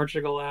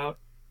 Portugal out,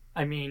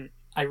 I mean,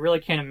 I really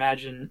can't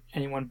imagine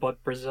anyone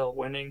but Brazil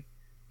winning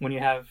when you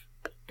have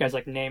guys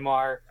like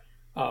Neymar,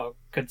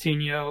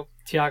 Coutinho,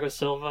 Thiago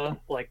Silva.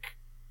 Like,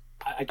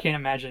 I can't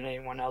imagine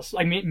anyone else.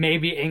 I mean,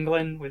 maybe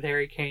England with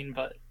Harry Kane,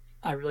 but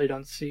I really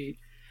don't see.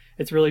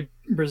 It's really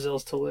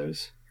Brazil's to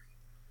lose.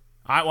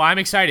 I'm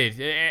excited.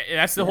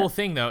 That's the whole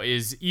thing, though,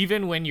 is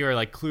even when you're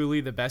like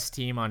clearly the best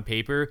team on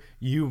paper,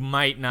 you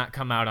might not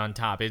come out on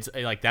top. It's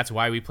like that's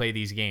why we play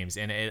these games,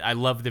 and I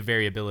love the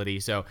variability.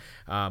 So,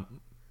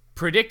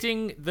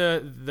 predicting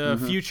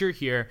the future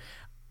here,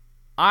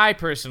 I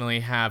personally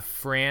have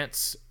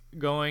France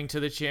going to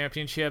the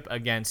championship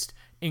against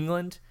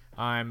England.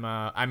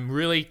 I'm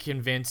really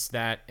convinced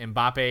that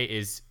Mbappe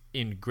is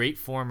in great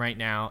form right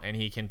now, and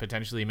he can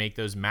potentially make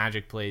those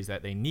magic plays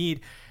that they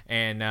need.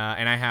 And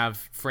I have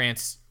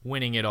France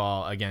winning it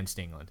all against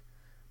England.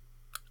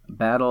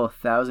 Battle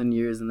 1,000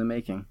 years in the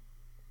making.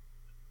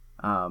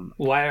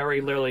 Well, I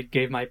already literally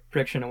gave my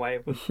prediction away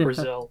with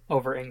Brazil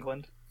over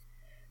England.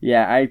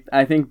 Yeah,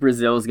 I think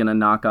Brazil is going to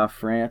knock off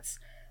France.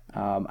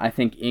 I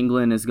think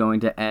England is going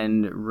to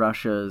end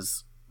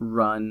Russia's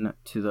run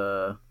to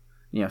the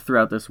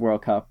throughout this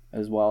World Cup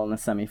as well in the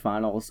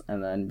semifinals,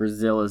 and then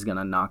Brazil is going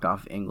to knock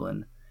off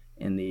England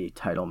in the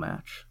title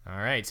match. All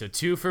right, so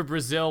 2 for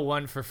Brazil,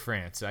 1 for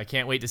France. I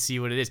can't wait to see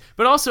what it is.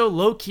 But also,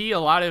 low-key, a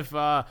lot of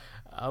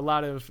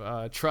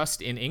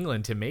trust in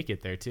England to make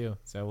it there too.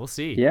 So we'll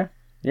see.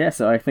 Yeah.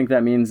 So I think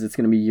that means it's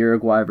going to be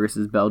Uruguay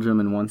versus Belgium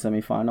in one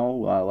semifinal,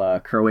 while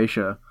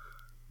Croatia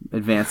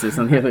advances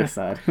on the other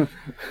side.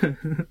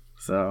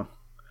 So,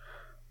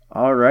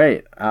 all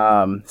right.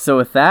 So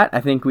with that,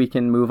 I think we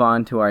can move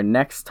on to our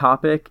next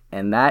topic,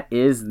 and that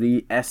is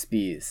the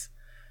ESPYs.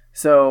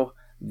 So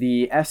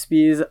the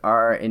ESPYs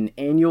are an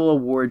annual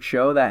award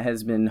show that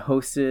has been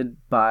hosted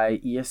by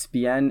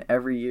ESPN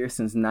every year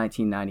since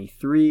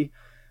 1993.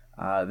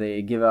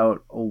 They give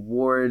out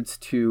awards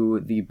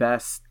to the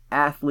best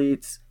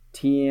athletes,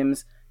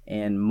 teams,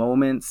 and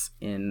moments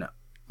in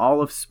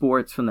all of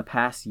sports from the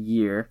past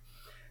year.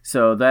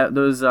 So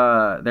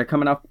they're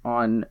coming up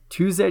on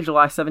Tuesday,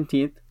 July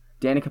 17th.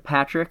 Danica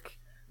Patrick,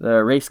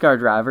 the race car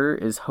driver,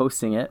 is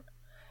hosting it.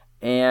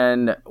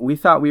 And we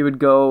thought we would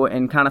go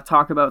and kind of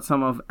talk about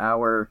some of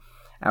our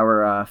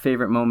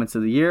favorite moments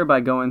of the year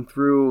by going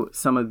through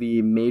some of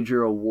the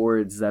major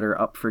awards that are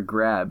up for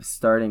grabs,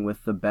 starting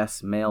with the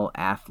best male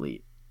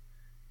athlete.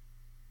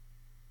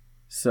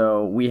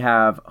 So we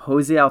have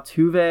Jose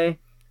Altuve,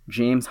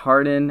 James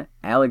Harden,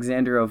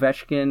 Alexander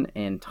Ovechkin,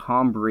 and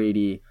Tom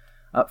Brady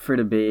up for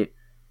debate.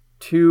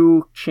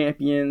 2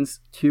 champions,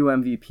 2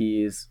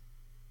 MVPs.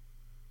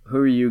 Who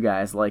are you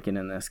guys liking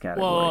in this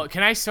category? Well,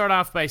 can I start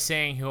off by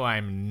saying who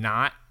I'm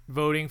not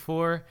voting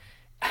for?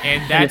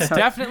 And that's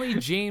definitely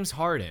James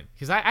Harden.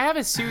 Because I have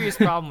a serious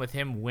problem with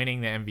him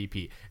winning the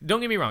MVP.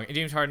 Don't get me wrong.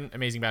 James Harden,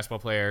 amazing basketball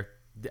player,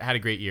 had a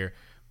great year.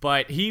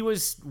 But he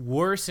was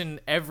worse in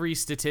every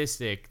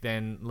statistic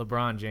than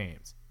LeBron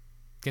James.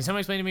 Can someone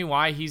explain to me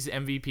why he's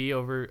MVP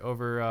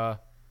over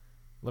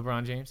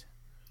LeBron James?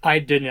 I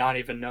did not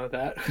even know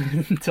that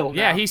until now.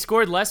 Yeah, he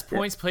scored less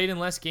points, played in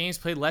less games,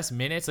 played less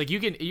minutes. Like you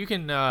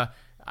can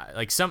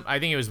like some. I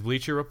think it was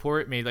Bleacher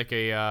Report made like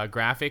a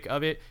graphic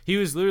of it. He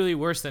was literally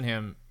worse than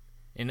him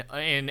in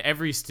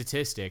every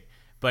statistic,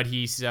 but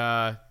he's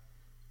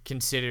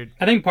considered.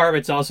 I think part of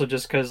it's also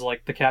just because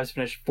like the Cavs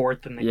finished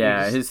 4th in the East.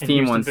 Yeah, his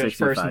team won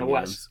 65 in the games.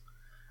 West.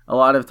 A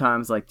lot of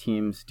times, like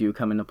teams do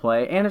come into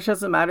play, and it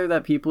doesn't matter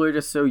that people are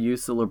just so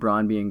used to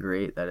LeBron being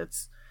great that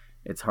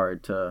it's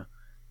hard to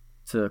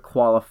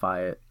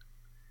qualify it.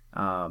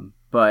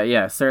 But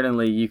yeah,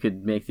 certainly you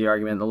could make the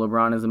argument that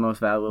LeBron is the most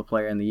valuable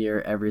player in the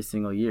year every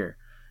single year.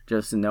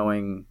 Just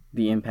knowing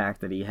the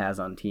impact that he has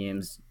on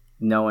teams,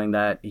 knowing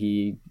that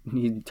he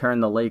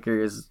turned the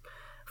Lakers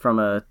from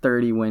a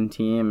 30-win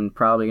team and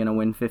probably going to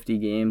win 50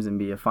 games and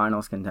be a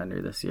finals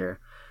contender this year.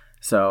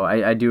 So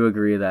I do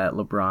agree that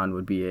LeBron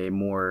would be a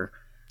more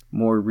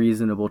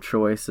reasonable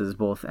choice as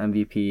both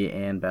MVP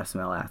and best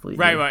male athlete.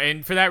 Right,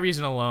 and for that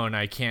reason alone,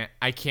 I can't.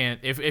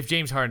 If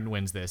James Harden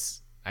wins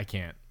this, I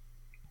can't.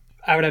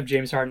 I would have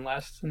James Harden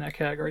last in that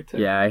category too.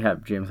 Yeah, I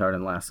have James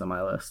Harden last on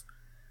my list.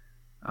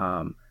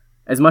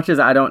 As much as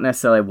I don't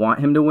necessarily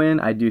want him to win,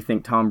 I do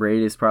think Tom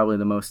Brady is probably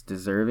the most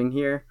deserving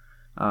here,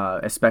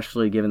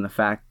 especially given the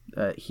fact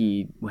that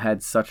he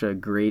had such a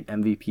great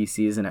MVP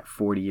season at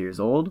 40 years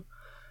old.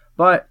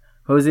 But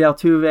Jose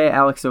Altuve,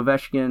 Alex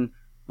Ovechkin,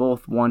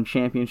 both won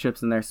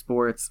championships in their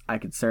sports. I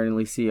could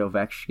certainly see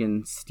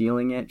Ovechkin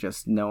stealing it,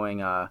 just knowing,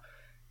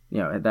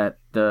 that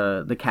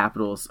the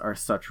Capitals are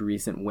such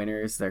recent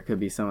winners. There could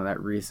be some of that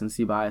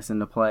recency bias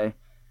into play,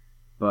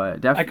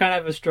 but definitely. I kind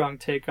of have a strong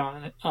take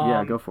on it.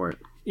 Yeah, go for it.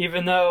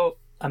 Even though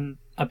I'm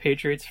a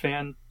Patriots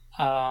fan,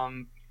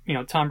 Tom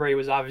Brady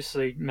was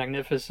obviously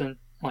magnificent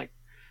like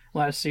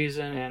last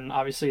season, and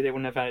obviously they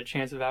wouldn't have had a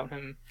chance without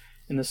him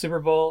in the Super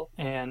Bowl.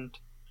 And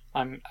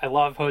I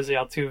love Jose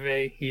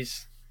Altuve.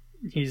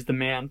 He's the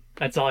man.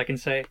 That's all I can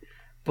say.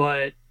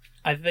 But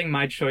I think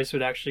my choice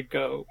would actually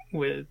go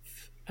with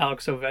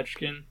Alex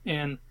Ovechkin.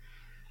 And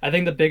I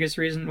think the biggest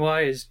reason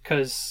why is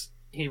because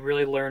he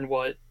really learned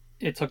what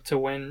it took to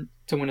win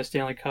a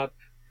Stanley Cup.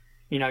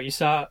 You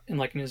saw in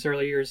his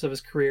early years of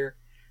his career,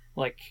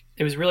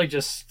 it was really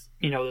just,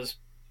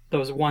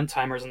 those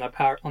one-timers on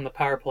the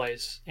power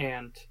plays,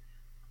 and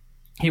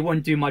he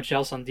wouldn't do much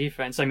else on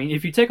defense. I mean,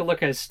 if you take a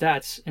look at his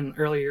stats in the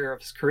early year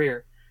of his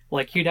career,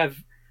 he'd have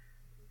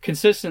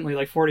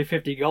consistently 40,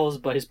 50 goals,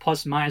 but his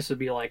plus minus would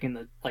be in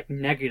the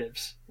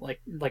negatives,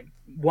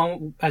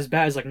 one as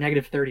bad as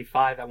negative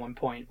 35 at one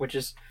point, which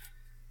is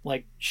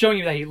showing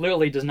you that he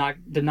literally did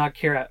not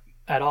care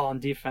at all on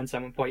defense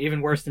at one point,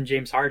 even worse than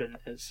James Harden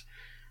is.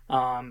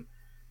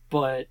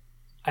 But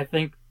I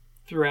think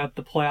throughout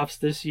the playoffs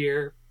this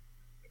year,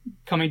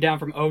 coming down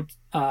from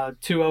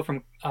 2-0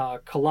 from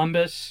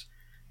Columbus,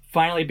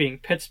 finally beating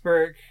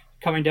Pittsburgh,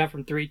 coming down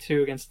from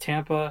 3-2 against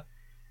Tampa,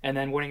 and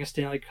then winning a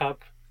Stanley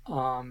Cup.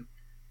 And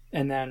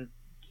then,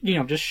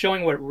 just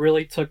showing what it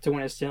really took to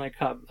win a Stanley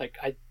Cup.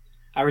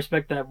 I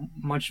respect that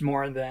much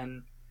more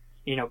than,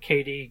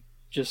 KD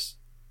just,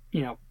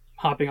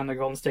 hopping on the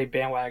Golden State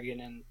bandwagon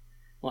and,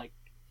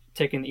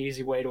 taking the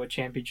easy way to a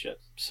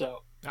championship.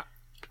 So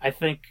I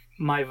think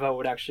my vote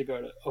would actually go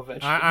to Ovechkin.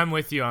 I'm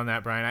with you on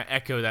that, Brian. I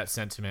echo that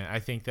sentiment. I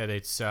think that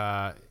it's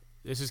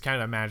this is kind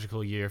of a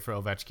magical year for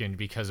Ovechkin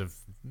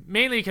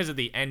mainly because of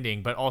the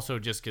ending, but also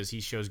just because he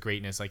shows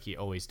greatness like he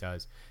always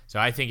does. So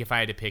I think if I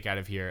had to pick out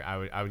of here,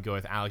 I would go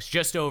with Alex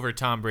just over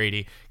Tom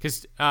Brady,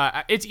 because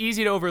it's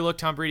easy to overlook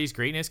Tom Brady's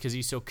greatness because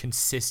he's so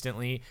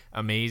consistently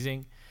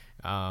amazing.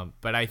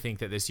 But I think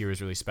that this year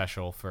is really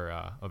special for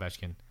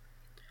Ovechkin.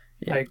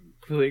 Yeah. I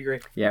completely agree.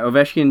 Yeah,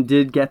 Ovechkin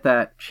did get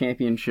that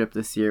championship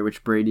this year,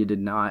 which Brady did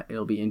not.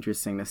 It'll be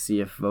interesting to see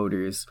if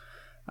voters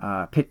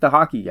pick the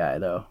hockey guy,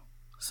 though.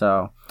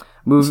 So,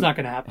 it's not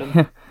going to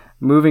happen.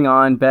 Moving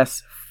on,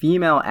 best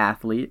female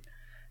athlete.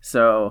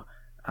 So,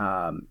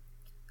 to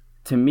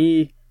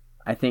me,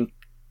 I think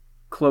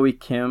Chloe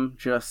Kim,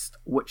 just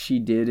what she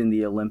did in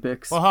the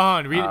Olympics. Well,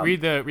 hold on. Read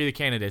the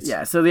candidates.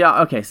 Yeah. So the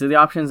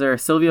options are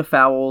Sylvia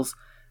Fowles,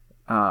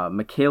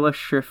 Michaela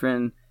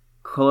Schifrin,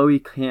 Chloe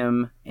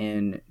Kim,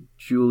 and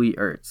Julie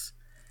Ertz.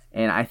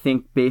 And I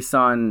think based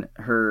on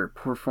her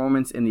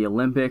performance in the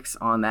Olympics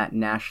on that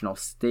national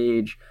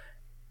stage,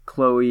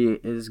 Chloe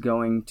is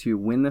going to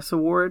win this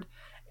award.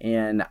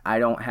 And I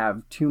don't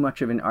have too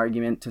much of an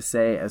argument to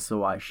say as to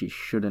why she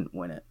shouldn't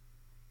win it.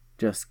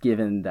 Just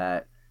given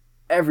that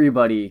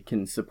everybody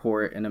can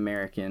support an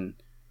American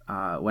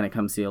when it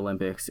comes to the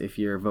Olympics if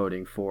you're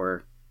voting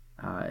for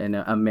an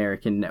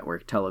American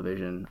network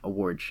television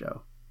award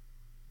show.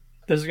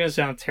 This is going to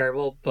sound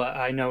terrible, but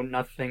I know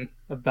nothing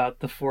about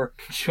the 4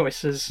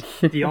 choices.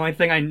 The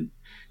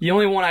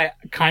only one I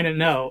kind of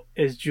know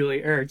is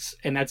Julie Ertz,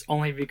 and that's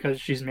only because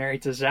she's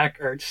married to Zach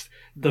Ertz,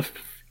 the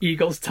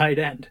Eagles tight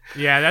end.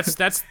 Yeah,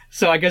 that's.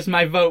 So I guess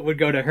my vote would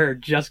go to her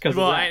just because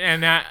of that.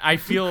 And I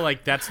feel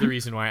like that's the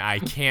reason why I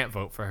can't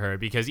vote for her,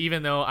 because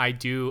even though I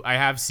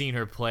have seen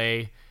her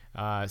play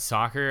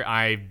soccer,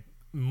 I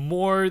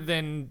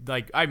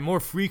more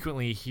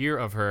frequently hear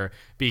of her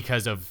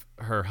because of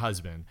her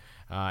husband.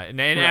 Right.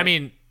 I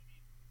mean,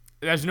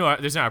 there's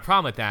not a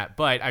problem with that,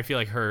 but I feel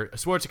like her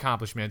sports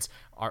accomplishments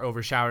are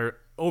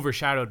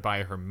overshadowed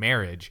by her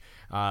marriage,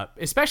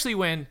 especially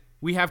when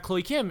we have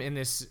Chloe Kim in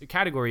this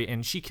category,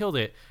 and she killed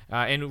it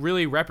and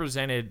really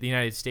represented the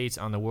United States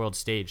on the world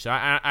stage. So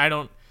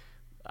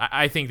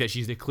I think that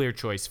she's the clear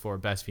choice for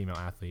best female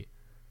athlete.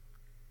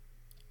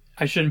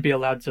 I shouldn't be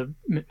allowed to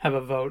have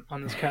a vote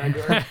on this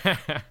category.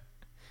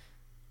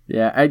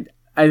 Yeah,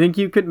 I think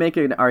you could make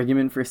an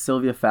argument for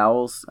Sylvia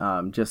Fowles,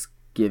 just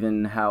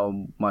given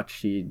how much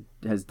she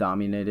has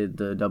dominated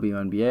the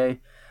WNBA.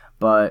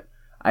 But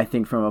I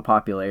think from a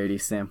popularity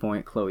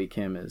standpoint, Chloe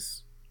Kim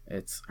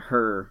it's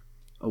her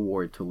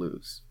award to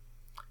lose.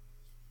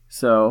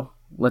 So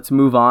let's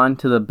move on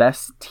to the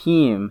best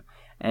team.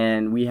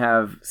 And we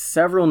have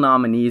several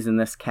nominees in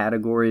this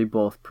category,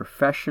 both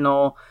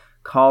professional,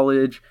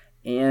 college,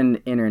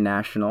 and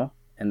international.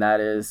 And that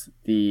is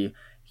the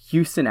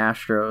Houston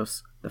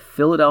Astros, the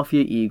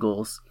Philadelphia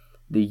Eagles,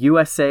 the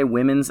USA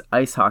women's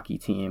ice hockey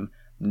team,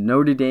 the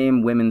Notre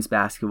Dame women's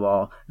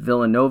basketball,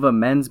 Villanova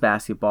men's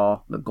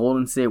basketball, the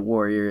Golden State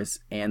Warriors,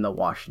 and the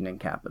Washington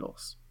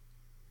Capitals.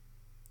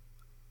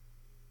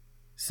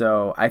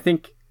 So I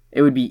think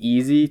it would be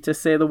easy to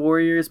say the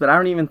Warriors, but I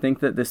don't even think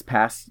that this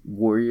past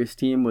Warriors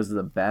team was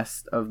the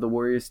best of the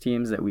Warriors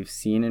teams that we've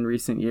seen in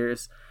recent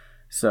years.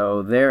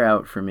 So they're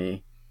out for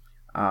me.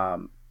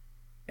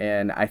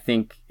 And I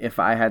think if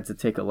I had to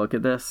take a look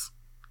at this,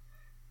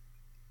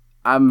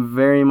 I'm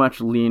very much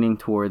leaning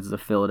towards the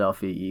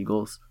Philadelphia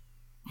Eagles.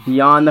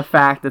 Beyond the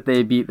fact that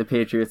they beat the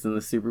Patriots in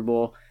the Super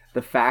Bowl,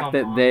 the fact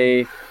that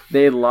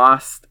they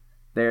lost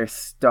their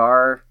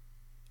star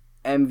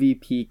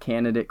MVP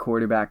candidate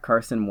quarterback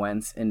Carson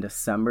Wentz in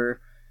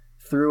December,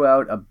 threw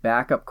out a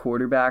backup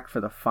quarterback for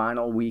the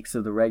final weeks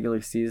of the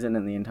regular season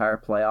and the entire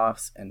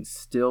playoffs, and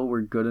still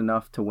were good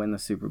enough to win the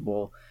Super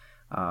Bowl.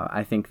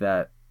 I think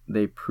that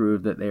they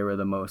proved that they were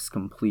the most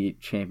complete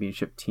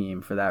championship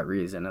team for that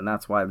reason, and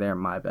that's why they're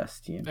my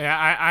best team.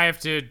 Yeah,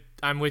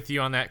 I'm with you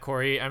on that,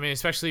 Corey. I mean,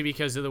 especially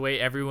because of the way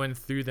everyone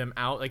threw them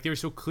out. Like, they were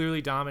so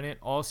clearly dominant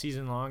all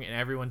season long, and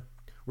everyone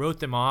wrote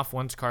them off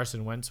once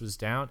Carson Wentz was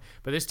down.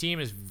 But this team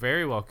is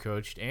very well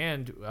coached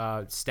and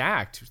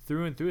stacked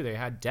through and through. They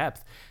had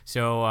depth.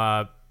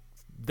 So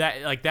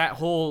that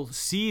whole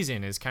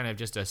season is kind of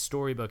just a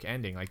storybook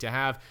ending. Like, to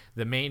have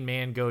the main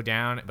man go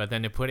down, but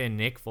then to put in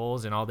Nick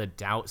Foles and all the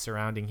doubt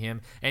surrounding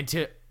him, and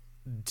to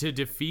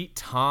defeat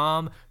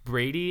Tom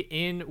Brady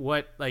in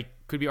what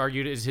could be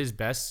argued is his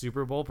best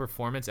Super Bowl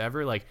performance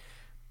ever. Like,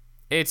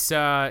 it's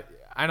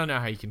I don't know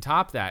how you can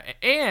top that.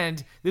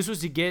 And this was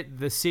to get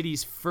the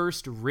city's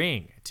first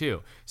ring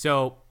too.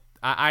 So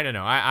I don't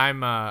know.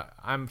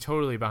 I'm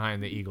totally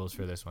behind the Eagles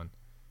for this one.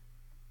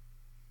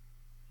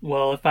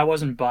 Well, if I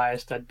wasn't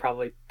biased, I'd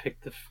probably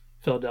pick the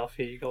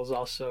Philadelphia Eagles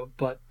also.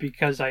 But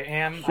because I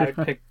am, I'd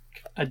pick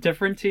a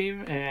different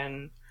team,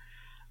 and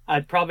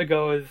I'd probably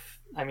go with,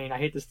 I mean, I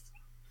hate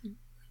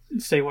to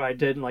say what I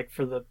did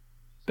for the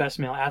best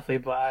male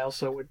athlete, but I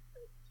also would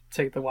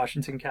take the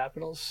Washington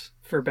Capitals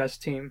for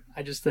best team.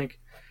 I just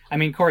think, I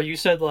mean, Corey, you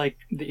said the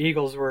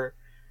Eagles were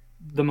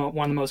one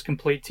of the most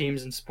complete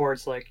teams in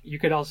sports. You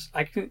could also,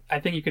 I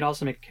think you could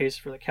also make a case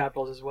for the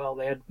Capitals as well.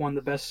 They had one of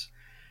the best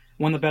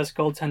one of the best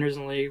goaltenders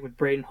in the league with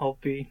Braden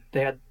Holtby.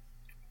 They had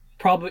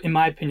probably, in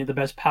my opinion, the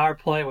best power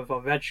play with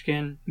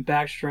Ovechkin,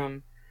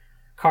 Backstrom,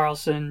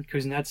 Carlson,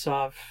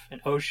 Kuznetsov,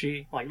 and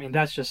Oshie. Like, I mean,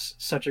 that's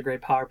just such a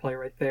great power play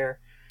right there.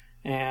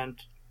 And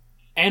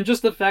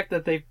just the fact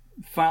that they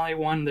finally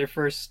won their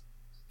first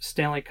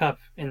Stanley Cup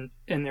in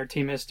their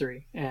team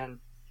history, and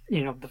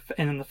and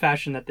in the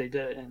fashion that they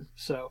did it in.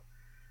 So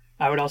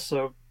I would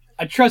also,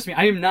 trust me,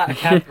 I am not a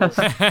Capitals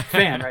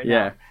fan right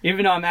now,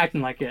 even though I'm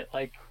acting like it.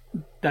 Like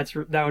that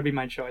would be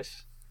my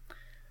choice.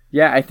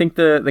 Yeah, I think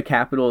the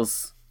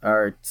Capitals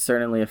are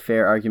certainly a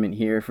fair argument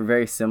here for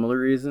very similar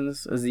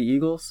reasons as the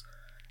Eagles,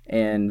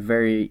 and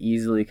very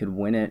easily could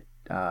win it,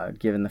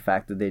 given the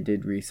fact that they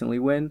did recently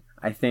win.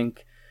 I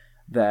think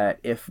that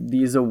if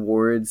these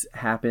awards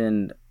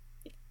happened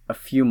a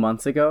few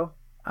months ago,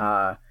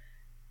 the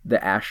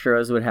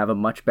Astros would have a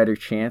much better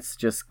chance,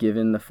 just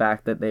given the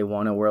fact that they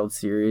won a World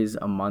Series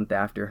a month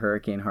after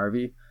Hurricane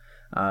Harvey,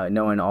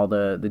 knowing all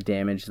the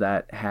damage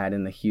that had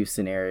in the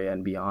Houston area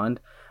and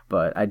beyond.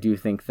 But I do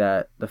think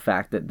that the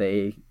fact that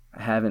they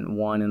haven't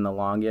won in the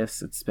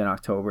longest, it's been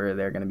October,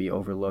 they're going to be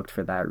overlooked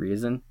for that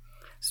reason.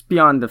 It's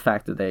beyond the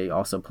fact that they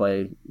also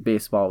play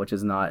baseball, which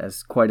is not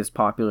quite as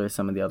popular as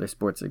some of the other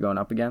sports they're going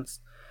up against.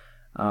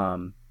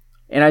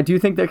 And I do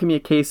think there can be a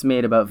case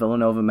made about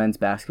Villanova men's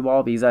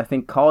basketball, because I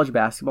think college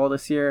basketball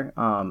this year,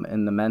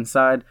 in the men's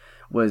side,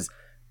 was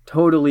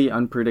totally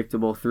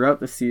unpredictable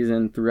throughout the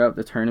season, throughout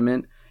the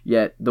tournament.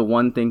 Yet the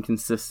one thing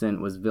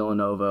consistent was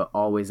Villanova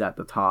always at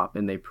the top,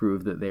 and they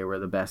proved that they were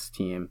the best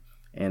team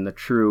and the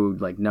true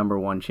number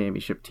one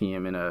championship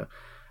team in a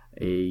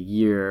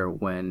year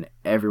when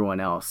everyone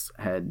else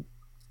had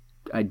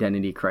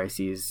identity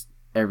crises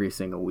every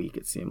single week,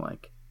 it seemed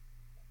like.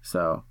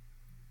 So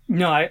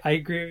no, I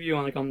agree with you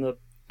on the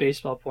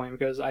baseball point,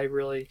 because I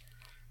really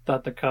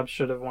thought the Cubs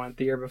should have won it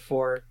the year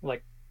before,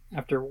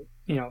 after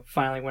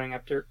finally winning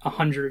after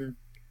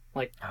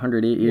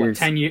 108 years.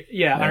 10 years,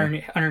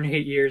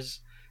 108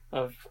 years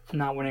of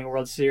not winning a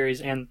World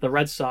Series, and the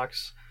Red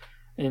Sox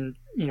a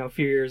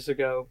few years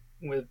ago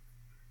with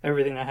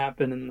everything that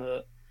happened in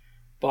the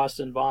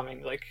Boston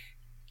bombing.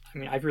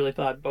 I really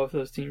thought both of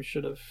those teams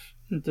should have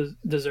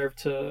deserved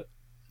to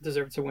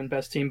win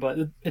best team, but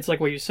it's like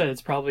what you said,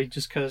 it's probably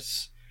just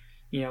because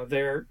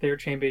their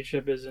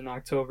championship is in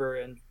October,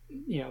 and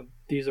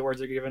these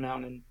awards are given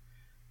out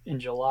in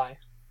July.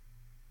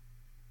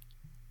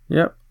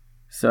 Yep.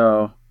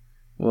 So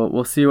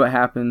we'll see what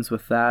happens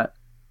with that.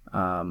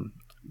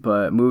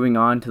 But moving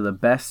on to the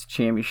best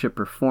championship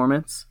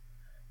performance,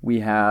 we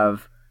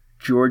have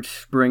George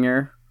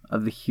Springer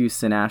of the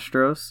Houston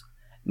Astros,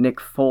 Nick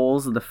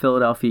Foles of the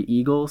Philadelphia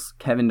Eagles,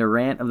 Kevin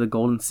Durant of the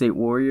Golden State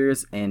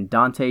Warriors, and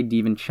Dante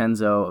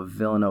DiVincenzo of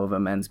Villanova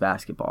men's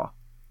basketball.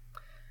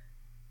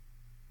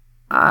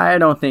 I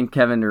don't think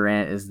Kevin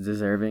Durant is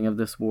deserving of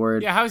this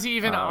award. Yeah, how is he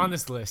even on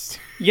this list?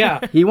 Yeah.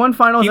 He won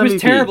Finals MVP. He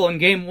was terrible in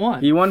Game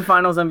 1. He won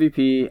Finals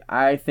MVP.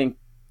 I think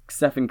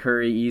Stephen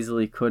Curry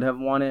easily could have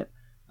won it.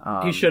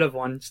 He should have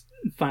won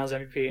Finals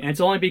MVP, and it's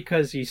only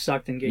because he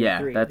sucked in Game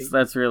 3. Yeah,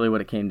 that's really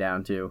what it came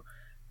down to.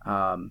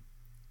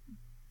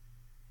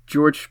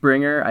 George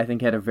Springer, I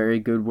think, had a very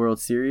good World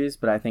Series,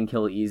 but I think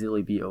he'll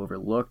easily be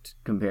overlooked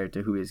compared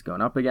to who he's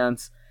going up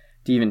against.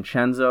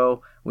 DiVincenzo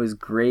was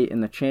great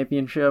in the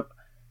championship.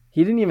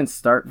 He didn't even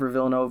start for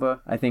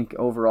Villanova. I think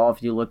overall,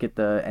 if you look at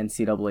the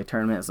NCAA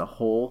tournament as a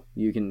whole,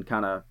 you can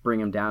kind of bring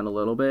him down a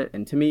little bit.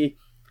 And to me,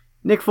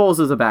 Nick Foles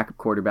is a backup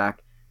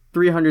quarterback.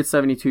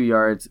 372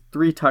 yards,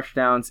 3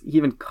 touchdowns. He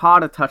even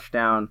caught a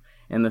touchdown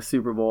in the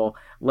Super Bowl,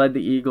 led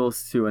the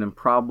Eagles to an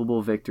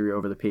improbable victory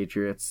over the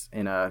Patriots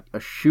in a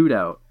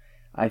shootout.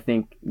 I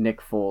think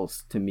Nick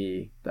Foles, to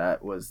me,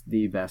 that was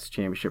the best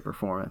championship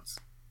performance.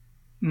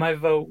 My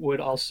vote would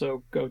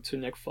also go to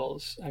Nick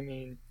Foles. I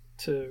mean,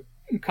 to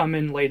come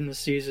in late in the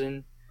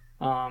season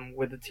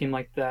with a team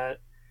like that,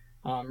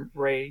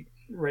 ready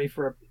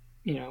for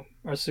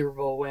a Super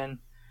Bowl win,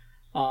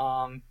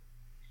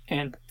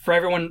 and for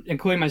everyone,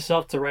 including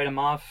myself, to write him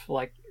off,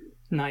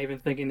 not even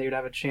thinking they would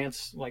have a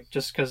chance,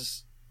 just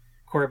because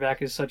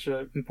quarterback is such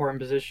an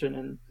important position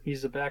and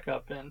he's the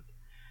backup. And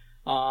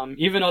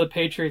even though the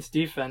Patriots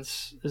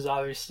defense is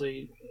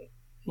obviously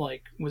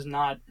was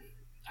not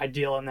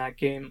ideal in that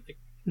game,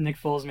 Nick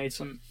Foles made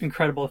some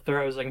incredible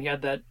throws. He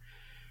had that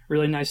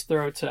really nice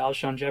throw to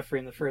Alshon Jeffrey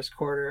in the first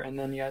quarter, and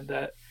then he had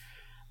that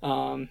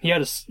he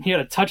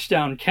had a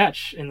touchdown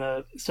catch in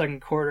the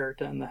second quarter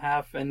to end the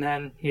half, and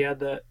then he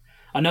had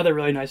another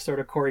really nice throw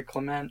to Corey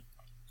Clement,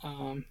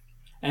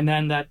 and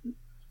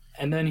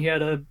then he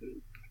had a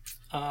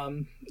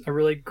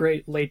really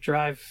great late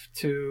drive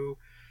to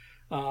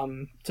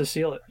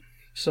seal it.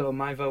 So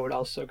my vote would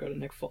also go to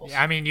Nick Foles.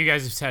 Yeah, I mean, you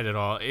guys have said it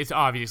all. It's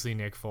obviously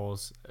Nick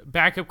Foles.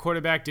 Backup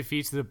quarterback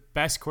defeats the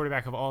best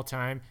quarterback of all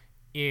time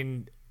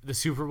in the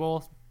Super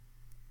Bowl.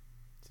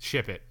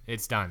 Ship it.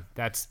 It's done.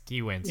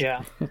 He wins.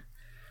 Yeah.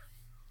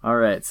 All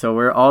right, so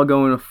we're all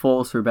going to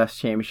Foles for best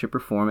championship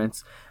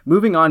performance.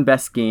 Moving on,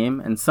 best game,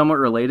 and somewhat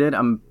related,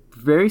 I'm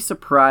very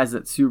surprised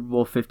that Super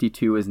Bowl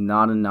 52 is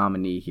not a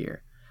nominee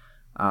here.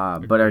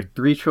 But our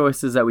three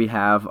choices that we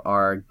have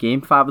are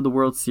Game 5 of the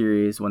World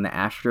Series when the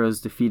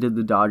Astros defeated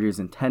the Dodgers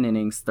in 10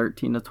 innings,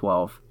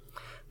 13-12.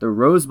 The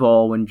Rose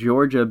Bowl when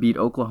Georgia beat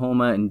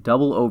Oklahoma in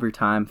double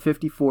overtime,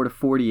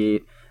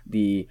 54-48,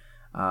 the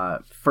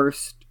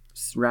first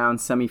round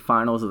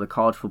semifinals of the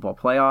college football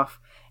playoff.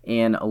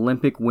 And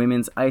Olympic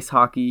women's ice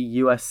hockey,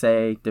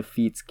 USA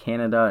defeats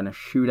Canada in a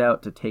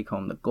shootout to take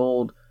home the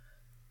gold.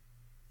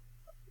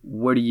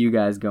 What are you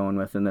guys going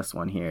with in this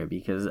one here?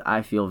 Because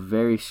I feel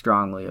very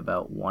strongly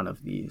about one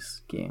of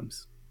these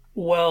games.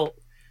 Well,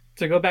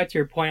 to go back to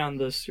your point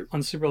on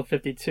Super Bowl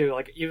 52,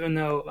 like even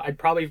though I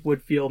probably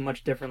would feel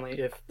much differently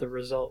if the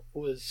result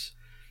was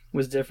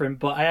different,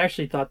 but I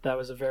actually thought that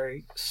was a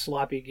very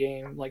sloppy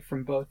game, like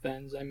from both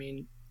ends. I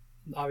mean,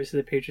 obviously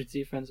the Patriots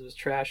defense was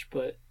trash,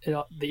 but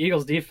the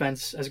Eagles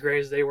defense, as great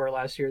as they were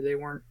last year, they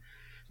weren't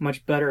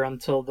much better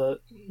until the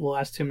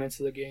last 2 minutes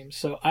of the game.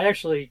 So I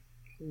actually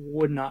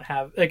would not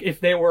have, like, if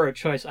they were a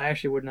choice, I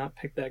actually would not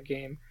pick that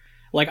game.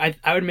 Like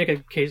I would make a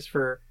case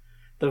for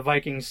the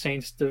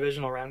Vikings-Saints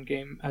divisional round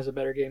game as a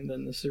better game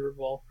than the Super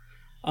Bowl.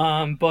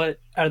 But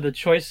out of the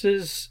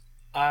choices,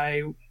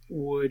 I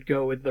would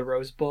go with the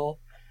Rose Bowl.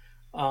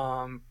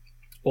 Well,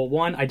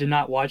 one, I did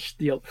not watch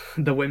the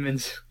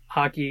women's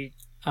hockey,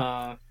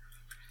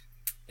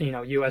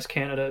 U.S.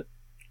 Canada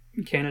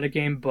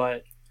game,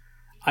 but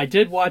I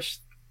did watch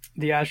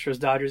the Astros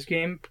Dodgers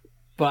game.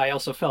 But I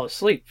also fell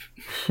asleep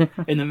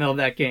in the middle of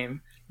that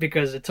game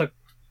because it took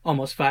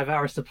almost 5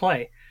 hours to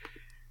play.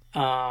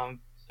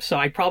 So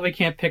I probably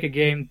can't pick a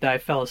game that I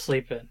fell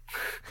asleep in.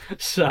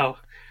 So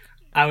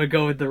I would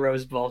go with the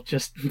Rose Bowl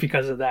just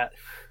because of that.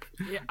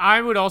 Yeah,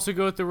 I would also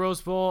go with the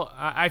Rose Bowl.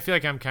 I feel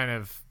like I'm kind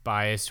of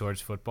biased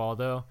towards football,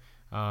 though.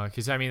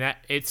 Because, I mean,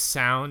 that it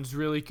sounds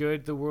really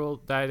good, the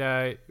World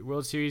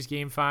Series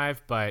Game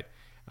 5, but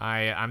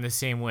I'm the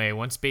same way.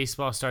 Once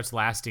baseball starts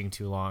lasting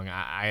too long,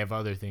 I have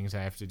other things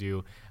I have to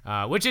do,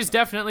 which is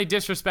definitely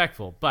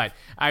disrespectful. But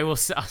I will.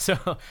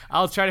 So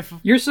I'll try to.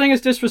 You're saying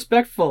it's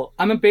disrespectful.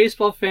 I'm a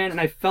baseball fan and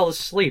I fell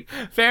asleep.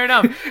 Fair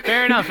enough.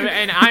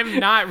 And I'm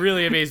not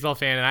really a baseball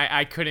fan, and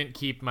I couldn't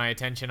keep my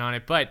attention on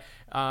it. But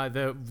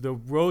the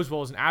Rose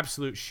Bowl is an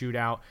absolute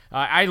shootout.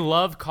 I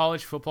love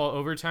college football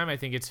overtime. I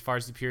think it's far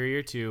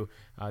superior to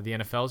the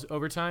NFL's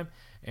overtime,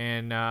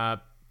 and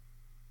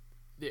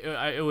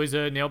it was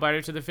a nail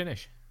biter to the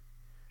finish.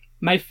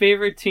 My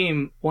favorite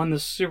team won the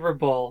Super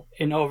Bowl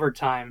in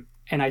overtime,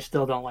 and I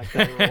still don't like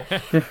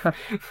that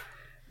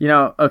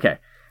rule. Okay.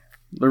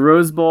 The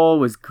Rose Bowl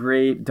was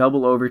great.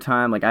 Double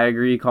overtime. Like, I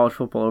agree, college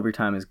football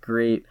overtime is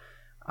great.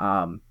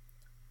 But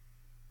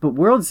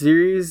World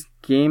Series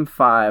Game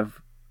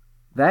 5,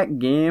 that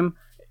game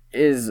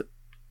is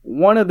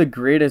one of the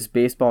greatest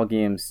baseball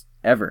games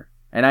ever.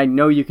 And I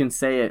know you can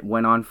say it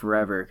went on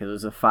forever because it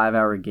was a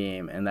 5-hour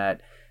game, and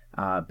that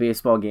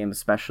baseball games,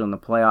 especially in the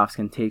playoffs,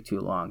 can take too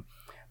long.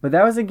 But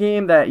that was a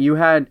game that you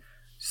had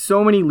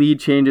so many lead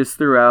changes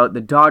throughout.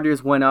 The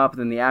Dodgers went up,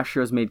 then the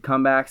Astros made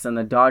comebacks, and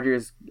the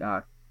Dodgers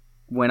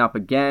went up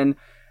again.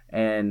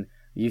 And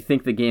you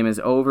think the game is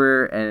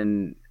over,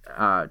 and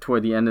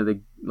toward the end of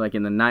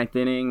in the ninth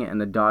inning, and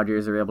the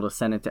Dodgers are able to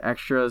send it to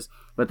extras.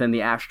 But then the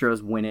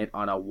Astros win it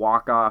on a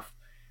walk-off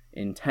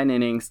in 10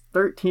 innings,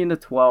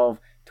 13-12,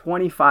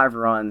 25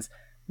 runs.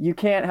 You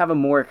can't have a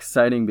more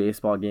exciting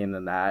baseball game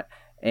than that.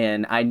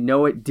 And I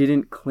know it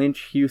didn't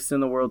clinch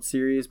Houston the World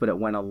Series, but it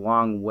went a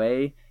long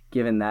way,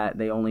 given that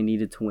they only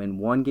needed to win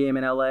one game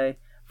in LA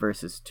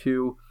versus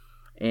two.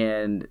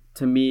 And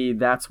to me,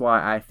 that's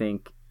why I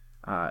think,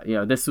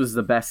 this was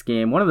the best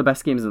game, one of the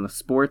best games in the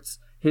sports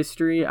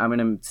history. I'm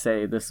going to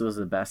say this was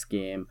the best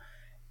game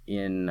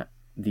in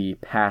the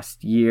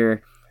past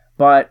year.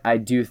 But I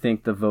do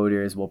think the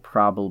voters will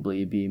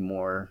probably be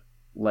more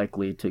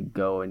likely to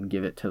go and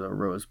give it to the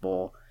Rose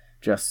Bowl.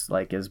 Just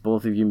like as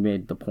both of you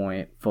made the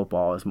point,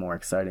 football is more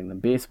exciting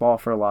than baseball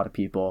for a lot of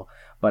people.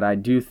 But I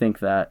do think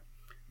that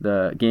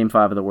the Game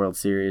 5 of the World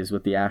Series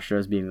with the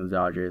Astros beating the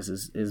Dodgers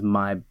is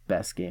my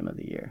best game of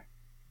the year.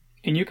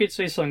 And you could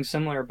say something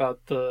similar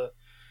about the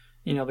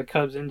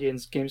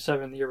Cubs-Indians Game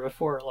 7 the year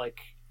before. Like,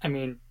 I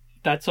mean,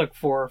 that took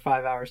 4 or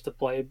 5 hours to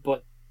play,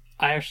 but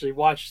I actually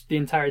watched the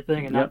entire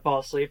thing and not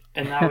fall asleep.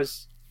 And that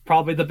was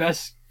probably the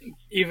best,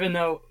 even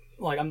though,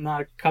 like, I'm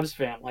not a Cubs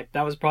fan. Like,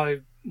 that was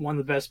probably one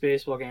of the best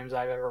baseball games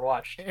I've ever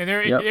watched. And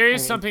there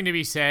is something to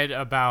be said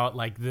about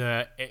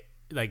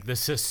the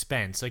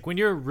suspense. Like when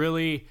you're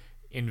really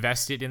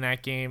invested in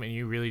that game and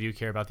you really do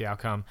care about the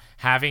outcome,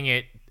 having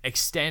it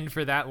extend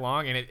for that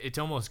long, and it's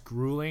almost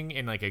grueling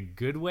in like a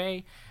good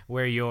way,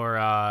 where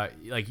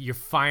you're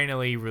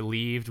finally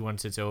relieved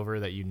once it's over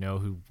that you know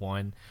who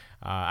won.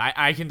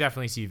 I can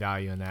definitely see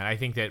value in that. I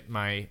think that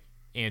my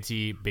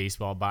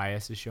anti-baseball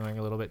bias is showing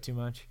a little bit too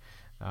much,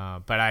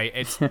 but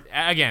I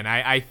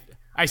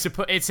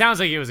suppose it sounds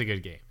like it was a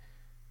good game.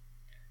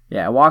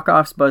 Yeah,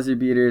 walk-offs, buzzer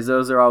beaters,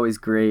 those are always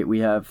great.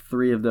 We have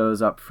 3 of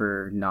those up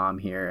for nom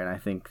here, and I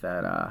think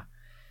that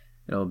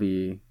it'll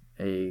be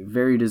a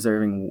very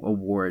deserving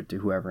award to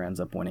whoever ends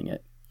up winning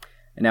it.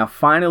 And now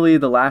finally,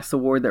 the last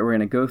award that we're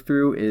going to go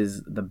through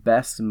is the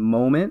best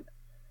moment.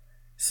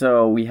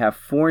 So we have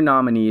 4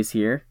 nominees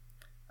here.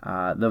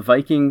 The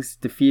Vikings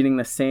defeating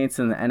the Saints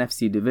in the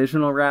NFC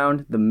divisional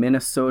round, the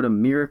Minnesota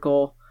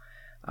Miracle,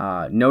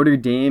 Notre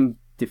Dame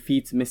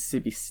defeats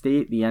Mississippi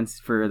State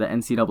for the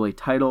NCAA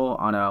title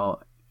on a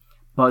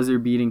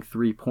buzzer-beating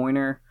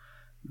 3-pointer.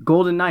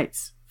 Golden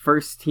Knights,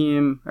 first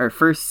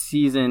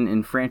season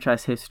in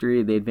franchise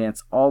history, they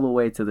advance all the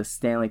way to the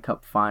Stanley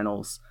Cup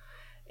Finals,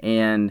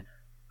 and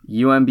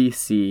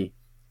UMBC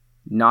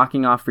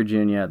knocking off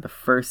Virginia, the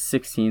first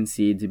 16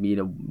 seed to beat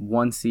a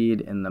 1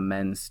 seed in the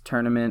men's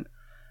tournament.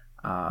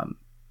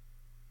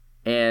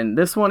 And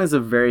this one is a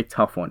very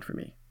tough one for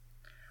me.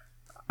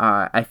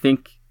 I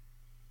think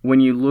when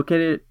you look at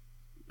it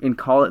and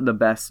call it the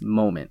best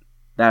moment,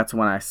 that's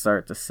when I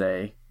start to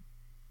say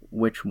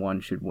which one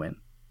should win.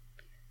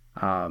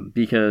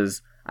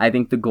 Because I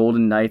think the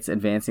Golden Knights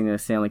advancing to the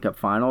Stanley Cup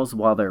Finals,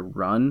 while their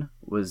run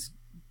was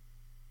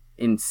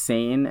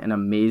insane and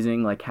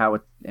amazing, like how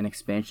an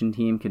expansion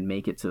team could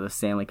make it to the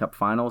Stanley Cup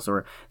Finals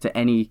or to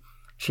any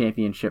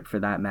championship for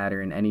that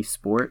matter in any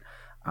sport,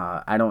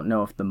 I don't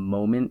know if the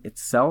moment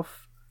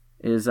itself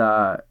is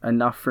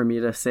enough for me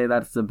to say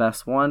that's the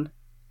best one.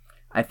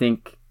 I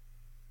think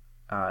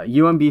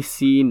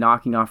UMBC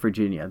knocking off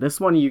Virginia. This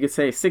one you could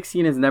say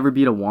 16 has never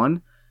beat a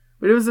 1,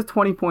 but it was a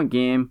 20-point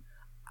game.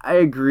 I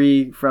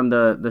agree from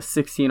the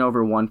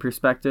 16-over-1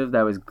 perspective,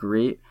 that was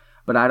great,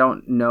 but I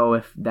don't know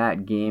if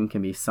that game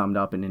can be summed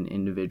up in an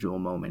individual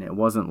moment. It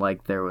wasn't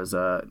like there was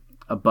a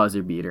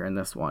buzzer beater in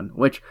this one,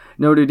 which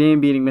Notre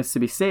Dame beating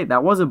Mississippi State,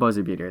 that was a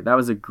buzzer beater. That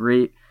was a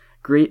great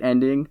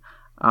ending,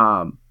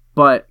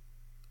 but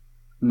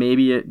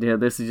maybe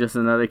this is just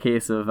another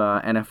case of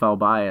NFL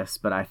bias,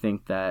 but I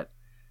think that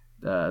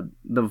the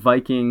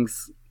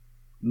Vikings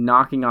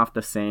knocking off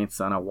the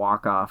Saints on a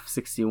walk-off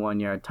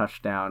 61-yard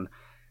touchdown,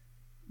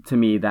 to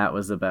me, that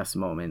was the best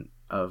moment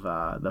of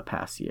the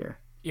past year.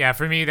 Yeah,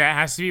 for me, that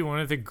has to be one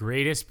of the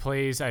greatest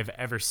plays I've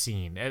ever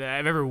seen,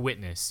 I've ever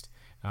witnessed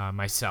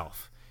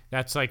myself.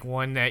 That's like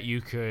one that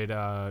you could,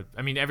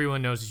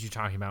 everyone knows what you're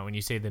talking about when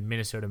you say the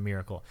Minnesota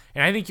Miracle.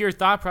 And I think your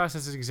thought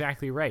process is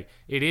exactly right.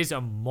 It is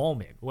a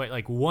moment,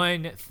 like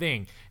one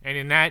thing. And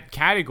in that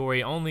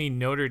category, only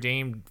Notre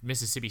Dame,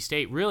 Mississippi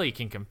State really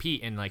can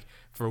compete in like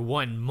for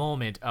one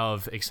moment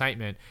of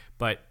excitement.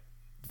 But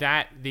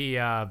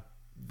the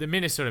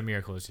Minnesota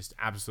Miracle is just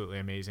absolutely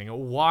amazing. A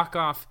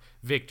walk-off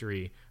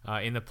victory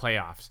in the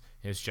playoffs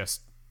is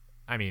just,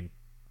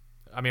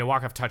 a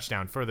walk-off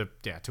touchdown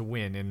to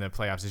win in the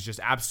playoffs is just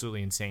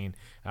absolutely insane.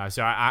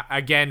 So,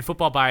 again,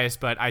 football bias,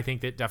 but I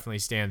think that definitely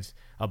stands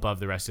above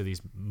the rest of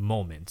these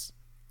moments.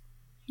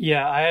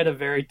 Yeah, I had a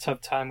very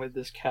tough time with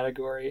this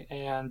category.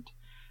 And,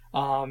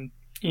 the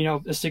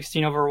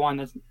 16-over-1,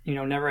 that's,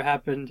 never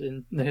happened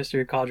in the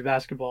history of college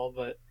basketball.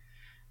 But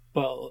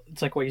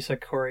it's like what you said,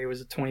 Corey, it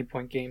was a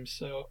 20-point game.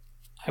 So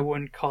I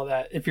wouldn't call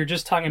that, if you're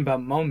just talking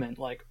about moment,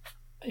 like,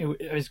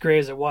 as great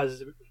as it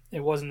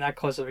wasn't that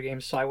close of a game.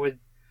 So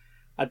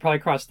I'd probably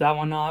cross that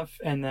one off,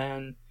 and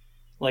then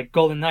like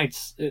Golden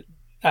Knights,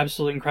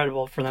 absolutely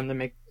incredible for them to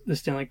make the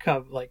Stanley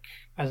Cup like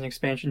as an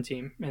expansion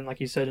team, and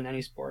like you said, in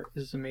any sport,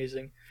 this is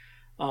amazing.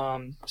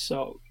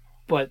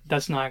 But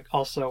that's not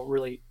also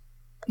really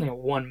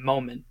one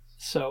moment,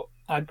 so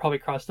I'd probably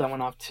cross that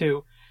one off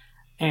too.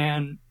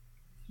 And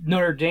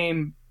Notre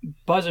Dame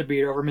buzzer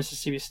beater over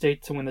Mississippi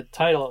State to win the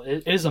title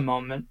is a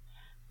moment,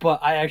 but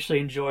I actually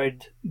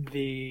enjoyed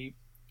the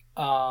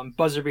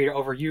buzzer beater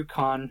over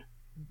UConn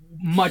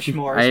much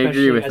more, I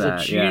agree with as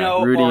that. a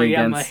Gino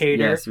Auriemma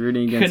hater. Yes,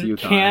 rooting against UConn.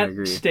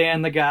 Can't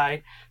stand the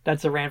guy.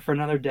 That's a rant for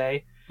another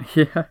day.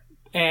 Yeah.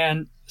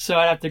 And so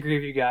I'd have to agree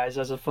with you guys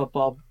as a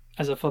football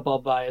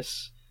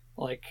bias.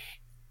 Like,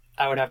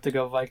 I would have to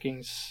go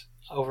Vikings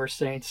over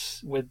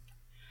Saints with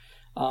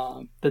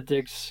the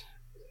Diggs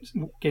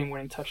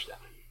game-winning touchdown.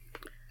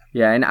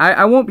 Yeah, and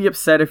I won't be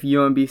upset if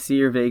UMBC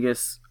or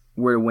Vegas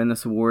were to win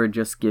this award,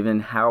 just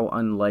given how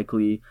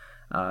unlikely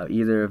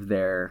either of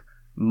their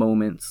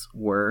moments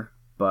were,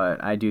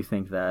 but I do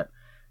think that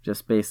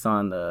just based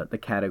on the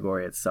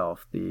category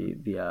itself, the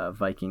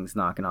Vikings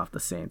knocking off the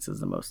Saints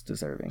is the most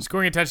deserving.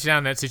 Scoring a touchdown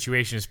in that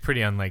situation is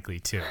pretty unlikely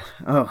too.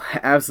 Oh,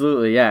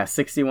 absolutely, yeah,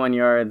 61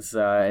 yards,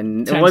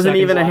 and it wasn't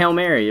even a Hail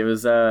Mary. It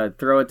was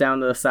throw it down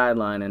to the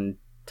sideline and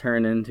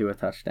turn into a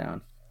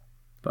touchdown.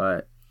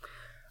 But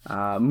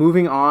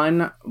moving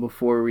on,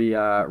 before we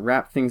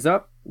wrap things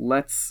up,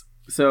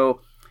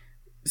 so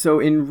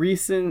in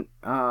recent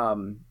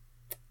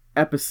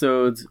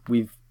episodes,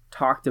 we've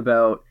talked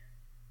about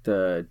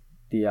the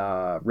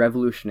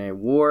Revolutionary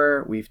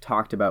War. We've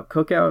talked about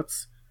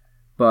cookouts,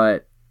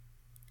 but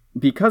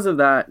because of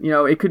that,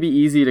 it could be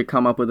easy to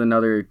come up with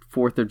another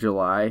 4th of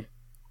July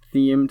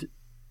themed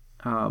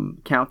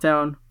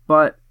countdown,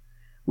 but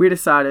we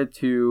decided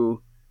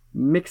to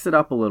mix it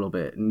up a little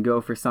bit and go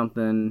for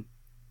something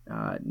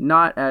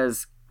not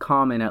as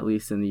common, at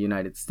least in the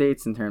United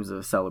States, in terms of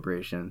a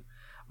celebration.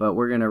 But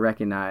we're going to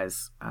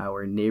recognize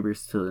our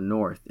neighbors to the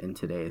north in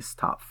today's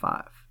top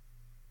 5.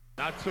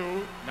 Not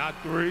 2, not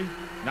 3,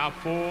 not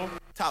 4.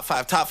 Top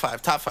five.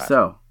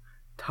 So,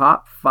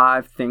 top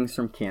 5 things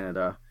from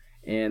Canada.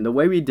 And the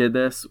way we did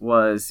this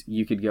was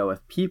you could go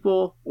with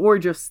people or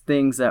just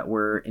things that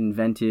were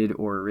invented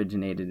or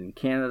originated in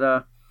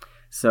Canada.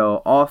 So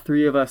all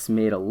three of us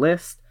made a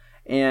list,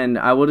 and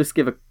I will just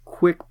give a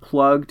quick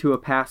plug to a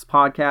past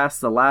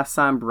podcast. The last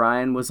time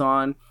Brian was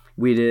on,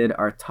 we did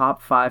our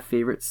top 5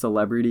 favorite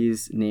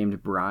celebrities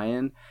named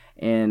Brian,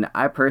 and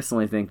I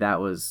personally think that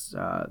was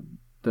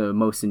the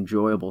most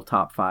enjoyable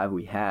top 5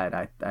 we had.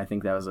 I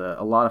think that was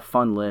a lot of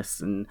fun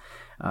lists and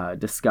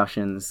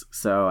discussions.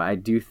 So I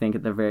do think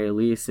at the very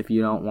least, if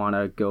you don't want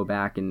to go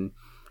back and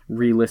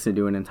re-listen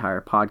to an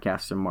entire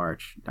podcast from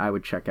March, I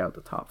would check out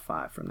the top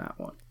 5 from that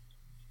one.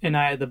 And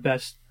I had the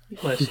best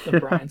list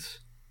of Brian's,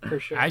 for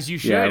sure. As you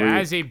should,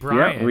 as a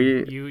Brian.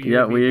 We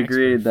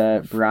agreed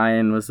that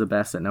Brian was the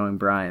best at knowing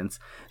Brian's.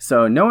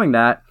 So knowing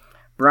that,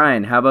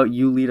 Brian, how about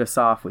you lead us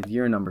off with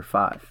your number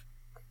 5?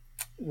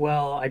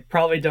 Well, I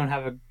probably don't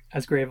have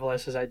as great of a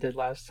list as I did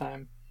last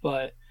time,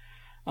 but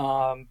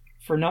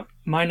for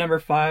my number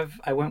 5,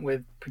 I went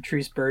with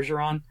Patrice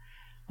Bergeron.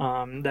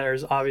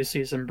 There's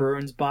obviously some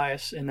Bruins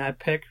bias in that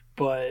pick,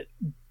 but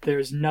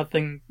there's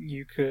nothing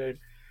you could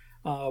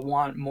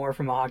want more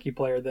from a hockey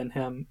player than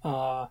him.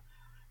 A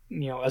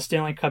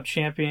Stanley Cup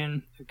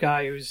champion, a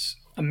guy who's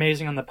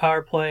amazing on the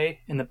power play,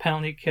 in the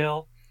penalty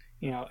kill,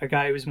 a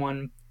guy who's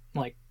won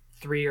like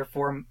 3 or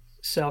 4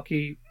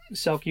 Selke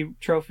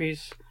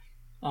trophies.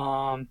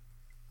 And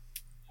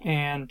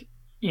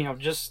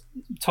just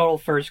total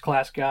first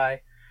class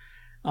guy,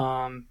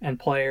 and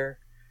player.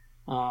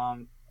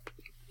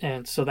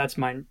 And so that's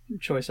my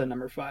choice at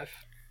number 5.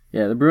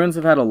 Yeah, the Bruins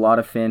have had a lot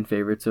of fan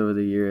favorites over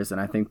the years, and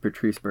I think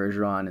Patrice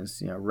Bergeron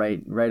is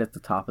right at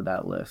the top of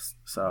that list.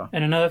 So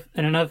and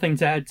another thing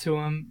to add to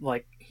him,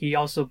 like he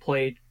also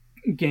played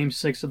Game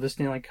 6 of the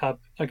Stanley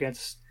Cup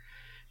against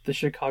the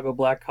Chicago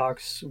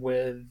Blackhawks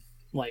with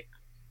like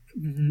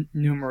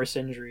numerous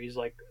injuries.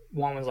 Like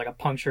one was like a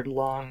punctured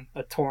lung,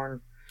 a torn,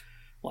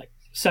 like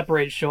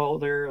separated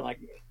shoulder, like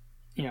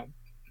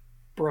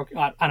broke.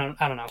 I don't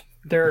know.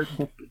 There are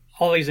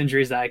all these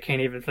injuries that I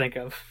can't even think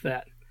of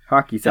that.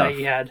 Hockey tough. That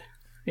he had,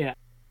 yeah.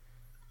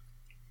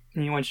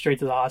 And he went straight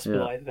to the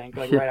hospital, I think,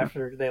 right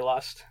after they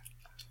lost.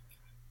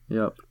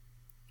 Yep.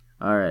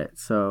 All right,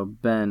 so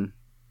Ben,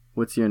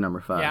 what's your number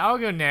 5? Yeah, I'll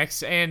go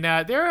next. And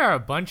there are a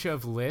bunch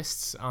of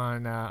lists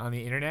on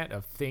the internet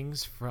of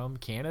things from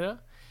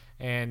Canada.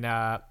 And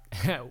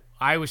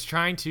I was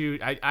trying to...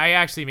 I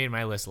actually made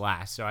my list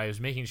last, so I was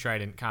making sure I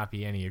didn't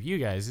copy any of you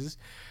guys's.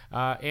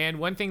 And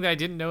one thing that I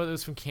didn't know that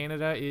was from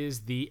Canada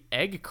is the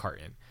egg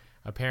carton.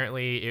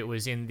 Apparently, it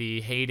was in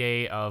the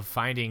heyday of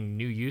finding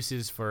new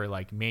uses for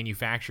like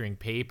manufacturing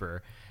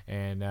paper,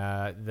 and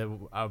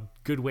a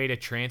good way to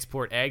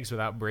transport eggs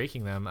without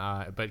breaking them,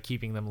 but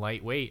keeping them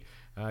lightweight,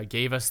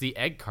 gave us the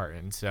egg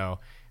carton. So,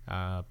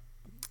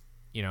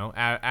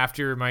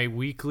 after my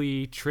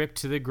weekly trip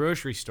to the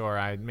grocery store,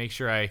 I'd make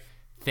sure I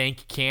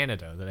thank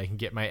Canada that I can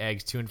get my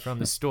eggs to and from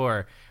the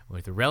store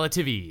with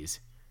relative ease.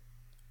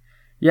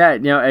 Yeah,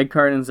 egg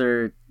cartons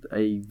are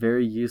a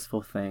very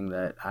useful thing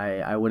that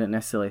I wouldn't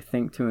necessarily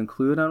think to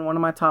include on one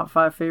of my top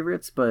 5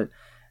 favorites, but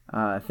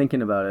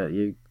thinking about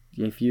it,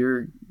 if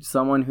you're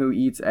someone who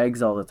eats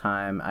eggs all the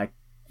time, I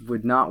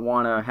would not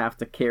want to have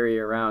to carry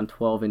around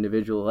 12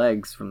 individual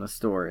eggs from the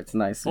store. It's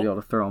nice to be able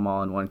to throw them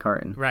all in one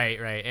carton. Right.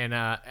 And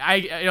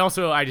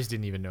I just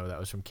didn't even know that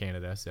was from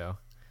Canada, so.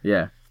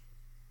 Yeah.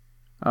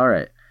 All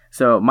right.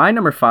 So my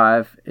number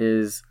 5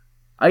 is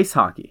ice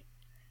hockey.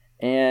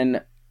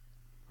 And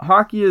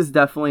hockey is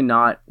definitely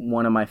not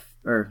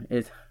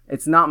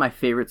it's not my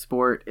favorite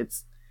sport.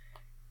 It's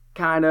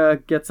kind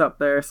of gets up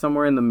there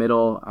somewhere in the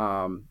middle.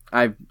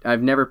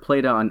 I've never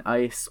played on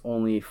ice,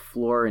 only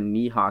floor and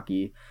knee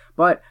hockey,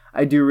 but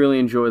I do really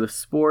enjoy the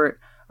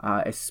sport,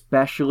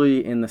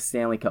 especially in the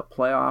Stanley Cup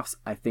playoffs.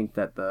 I think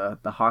that the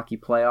hockey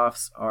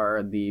playoffs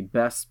are the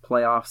best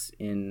playoffs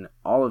in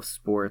all of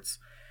sports,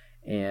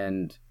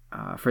 and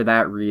for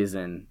that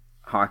reason,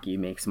 hockey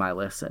makes my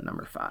list at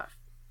number 5.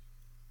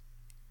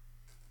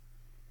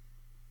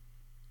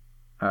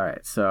 All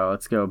right, so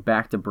let's go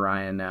back to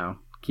Brian now.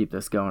 Keep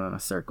this going in a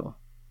circle.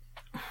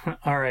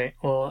 All right,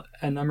 well,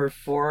 at number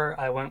 4,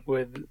 I went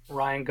with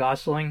Ryan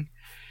Gosling,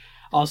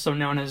 also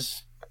known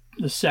as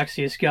the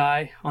sexiest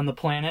guy on the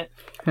planet.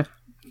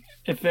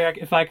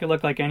 If I could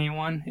look like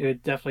anyone, it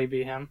would definitely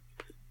be him.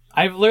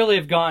 I've literally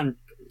gone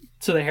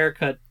to the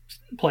haircut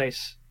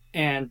place,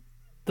 and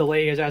the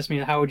lady has asked me,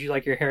 how would you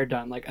like your hair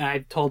done? Like, and I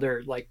told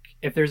her, like,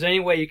 if there's any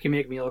way you can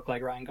make me look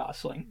like Ryan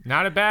Gosling,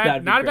 not a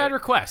bad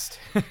request.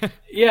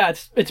 Yeah,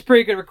 it's a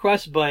pretty good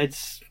request, but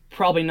it's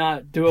probably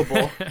not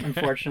doable,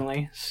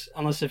 unfortunately,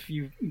 unless if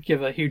you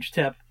give a huge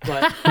tip.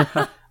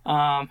 But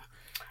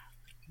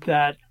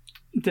that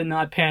did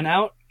not pan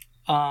out.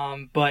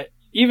 But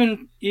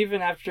even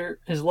after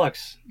his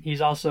looks,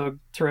 he's also a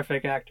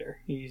terrific actor.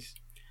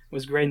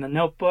 Was great in The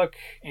Notebook,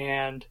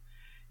 and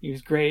he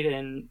was great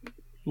in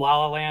La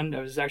La Land.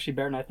 It was actually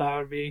better than I thought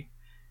it would be.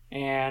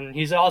 And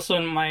he's also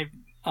in my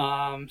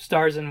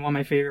stars in one of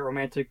my favorite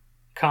romantic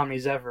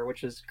comedies ever,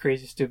 which is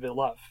Crazy Stupid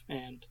Love.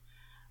 And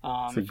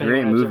It's a If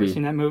great anyone has ever movie.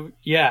 seen that movie,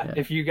 yeah,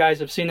 if you guys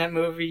have seen that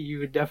movie, you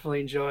would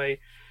definitely enjoy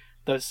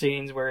those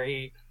scenes where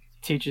he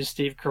teaches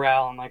Steve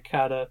Carell on like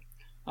how to,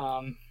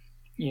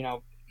 you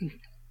know,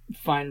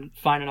 find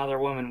another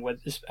woman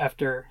with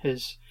after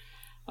his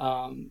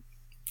well,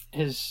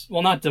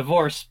 not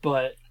divorce,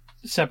 but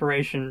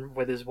separation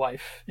with his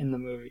wife in the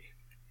movie.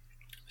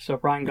 So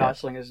Ryan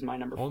Gosling is my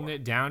number 4. Holding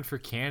it down for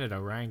Canada,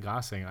 Ryan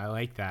Gosling. I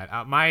like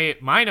that.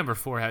 My number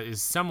 4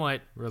 is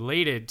somewhat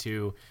related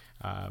to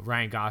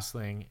Ryan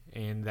Gosling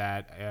in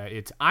that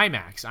it's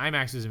IMAX.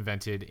 IMAX was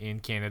invented in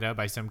Canada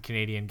by some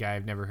Canadian guy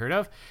I've never heard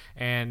of,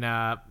 and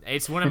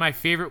it's one of my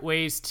favorite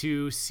ways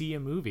to see a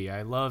movie.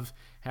 I love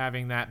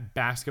having that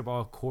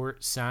basketball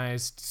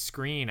court-sized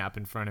screen up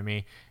in front of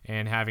me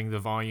and having the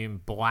volume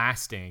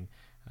blasting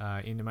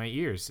into my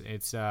ears.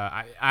 It's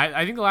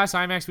I think the last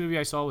IMAX movie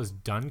I saw was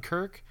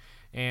Dunkirk.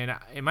 And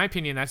in my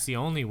opinion, that's the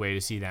only way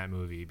to see that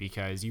movie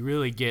because you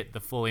really get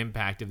the full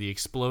impact of the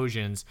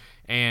explosions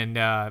and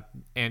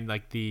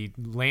like the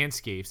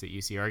landscapes that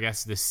you see, or I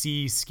guess the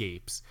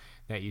seascapes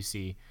that you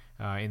see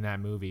in that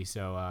movie.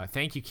 So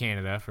thank you,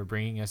 Canada, for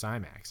bringing us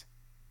IMAX.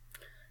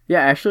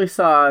 Yeah, I actually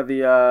saw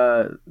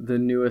the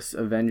newest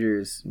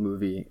Avengers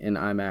movie in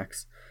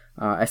IMAX.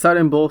 I saw it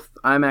in both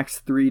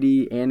IMAX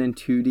 3D and in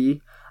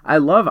 2D. I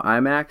love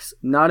IMAX.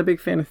 Not a big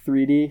fan of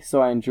 3D,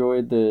 so I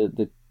enjoyed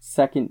the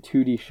second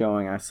 2D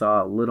showing. I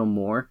saw a little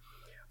more,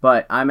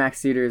 but IMAX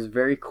theater is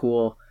very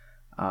cool.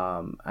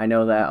 I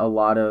know that a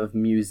lot of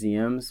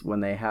museums,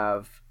 when they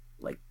have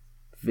like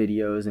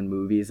videos and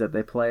movies that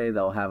they play,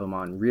 they'll have them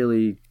on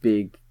really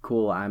big,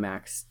 cool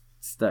IMAX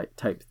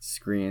type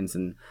screens,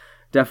 and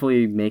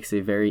definitely makes a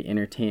very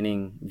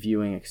entertaining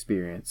viewing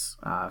experience.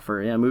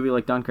 For a movie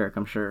like Dunkirk,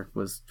 I'm sure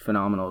was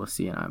phenomenal to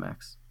see in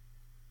IMAX.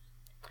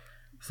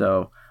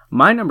 So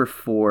my number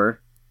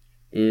 4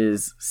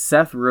 is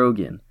Seth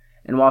Rogen.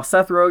 And while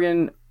Seth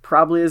Rogen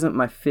probably isn't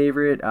my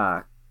favorite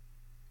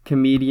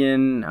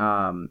comedian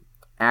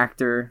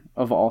actor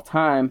of all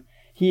time,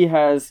 he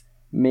has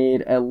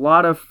made a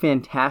lot of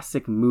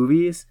fantastic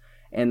movies,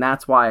 and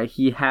that's why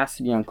he has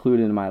to be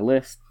included in my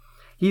list.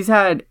 He's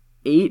had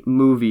 8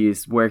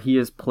 movies where he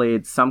has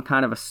played some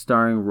kind of a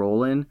starring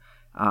role in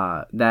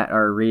that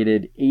are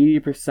rated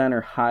 80%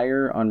 or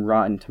higher on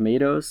Rotten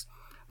Tomatoes.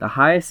 The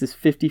highest is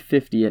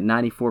 50-50 at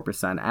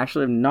 94%. I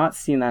actually have not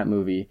seen that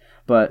movie,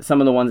 but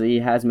some of the ones that he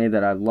has made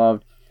that I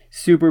loved: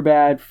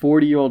 Superbad,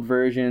 40-Year-Old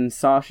Virgin,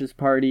 Sasha's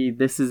Party,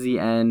 This Is the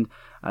End.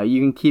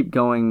 You can keep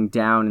going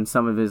down in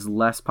some of his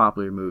less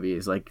popular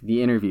movies, like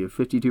The Interview,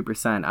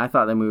 52%. I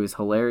thought that movie was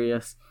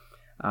hilarious.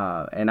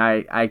 And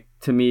I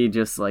to me,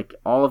 just like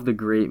all of the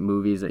great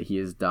movies that he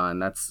has done,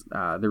 that's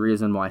the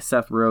reason why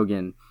Seth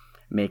Rogen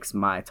makes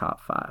my top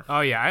 5.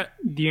 Oh, yeah.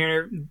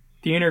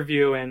 The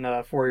Interview and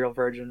 4-Year-Old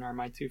Virgin are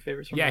my 2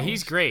 favorites. Yeah,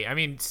 he's great. I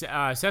mean,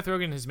 Seth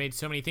Rogen has made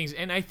so many things,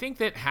 and I think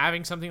that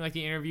having something like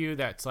The Interview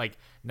that's like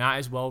not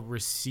as well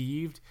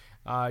received,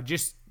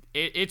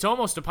 it's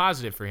almost a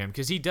positive for him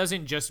because he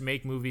doesn't just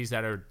make movies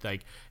that are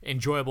like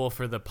enjoyable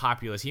for the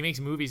populace. He makes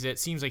movies that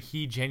seems like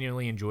he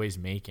genuinely enjoys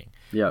making.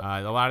 Yeah,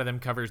 a lot of them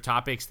cover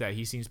topics that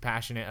he seems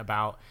passionate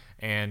about,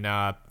 and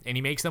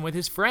he makes them with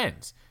his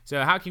friends.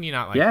 So how can you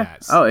not like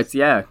that? Oh, it's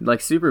like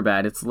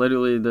Superbad. It's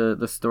literally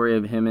the story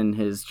of him and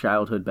his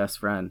childhood best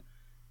friend,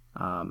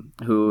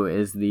 who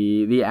is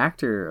the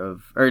actor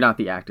of, or not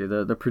the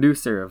actor, the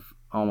producer of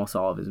almost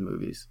all of his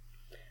movies.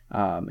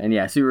 And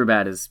yeah,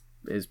 Superbad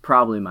is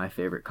probably my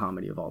favorite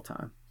comedy of all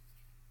time.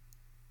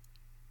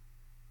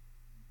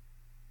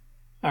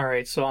 All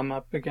right, so I'm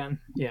up again.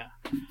 Yeah.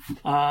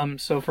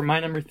 So for my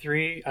number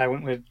 3, I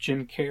went with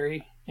Jim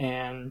Carrey,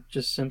 and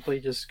just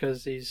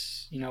because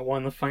he's,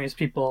 one of the funniest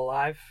people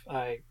alive.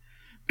 I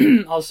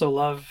also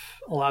love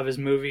a lot of his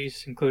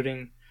movies,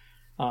 including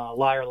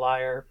Liar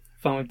Liar,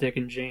 Fun with Dick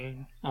and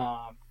Jane,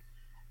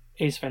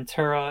 Ace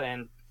Ventura,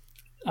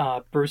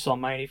 and Bruce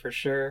Almighty for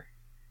sure.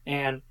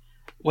 And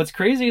what's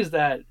crazy is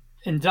that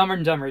in Dumb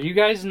and Dumber, have you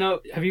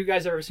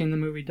guys ever seen the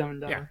movie Dumb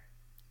and Dumber?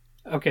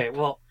 Yeah. Okay,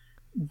 well,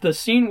 the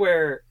scene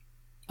where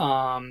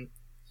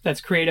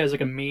that's created as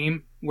like a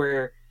meme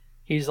where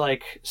he's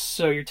like,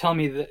 so you're telling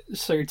me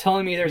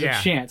there's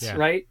a chance,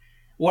 right?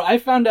 What I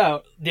found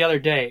out the other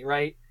day,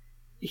 right?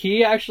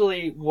 He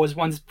actually was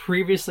once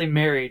previously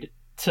married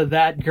to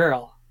that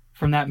girl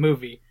from that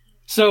movie.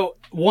 So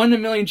 1 in a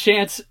million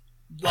chance,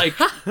 like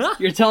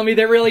you're telling me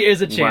there really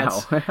is a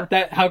chance. Wow.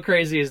 How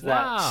crazy is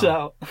that? Wow.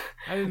 So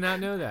I did not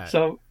know that.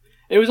 So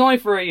it was only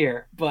for a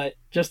year, but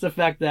just the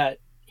fact that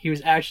he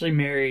was actually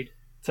married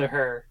to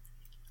her,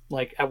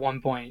 like at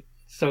one point,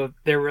 so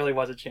there really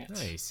was a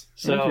chance. Nice.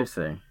 So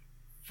interesting.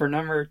 For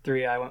number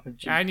 3, I went with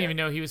Jim I didn't Carrey. even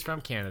know he was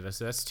from Canada,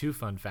 so that's 2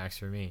 fun facts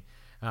for me.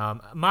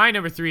 My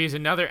number 3 is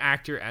another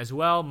actor as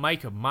well,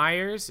 Mike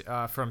Myers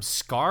from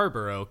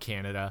Scarborough,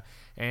 Canada.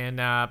 And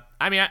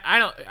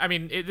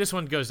this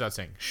one goes without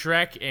saying.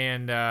 Shrek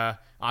and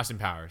Austin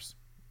Powers.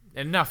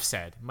 Enough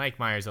said. Mike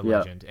Myers, a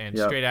legend, and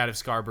straight out of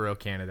Scarborough,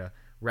 Canada,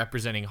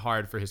 representing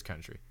hard for his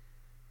country.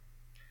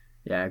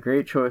 Yeah,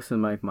 great choice with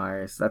Mike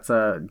Myers. That's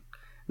a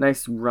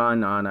nice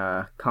run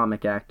on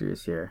comic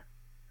actors here.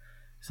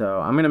 So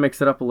I'm going to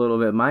mix it up a little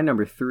bit. My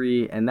number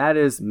 3, and that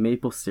is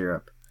maple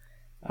syrup.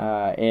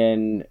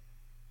 And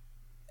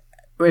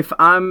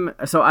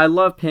I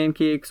love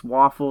pancakes,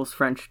 waffles,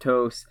 French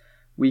toast.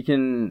 We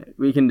can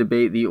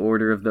debate the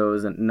order of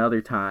those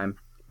another time,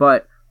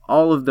 but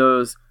all of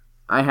those,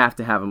 I have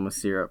to have them with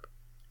syrup.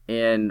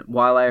 And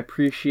while I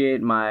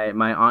appreciate my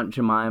Aunt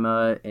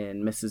Jemima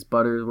and Mrs.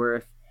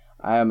 Butterworth,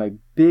 I am a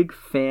big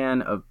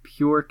fan of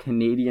pure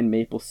Canadian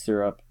maple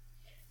syrup.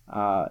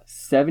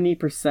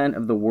 70%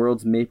 of the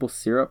world's maple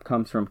syrup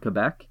comes from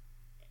Quebec.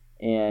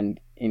 And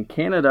in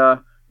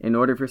Canada, in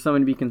order for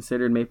someone to be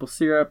considered maple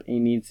syrup, it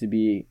needs to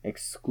be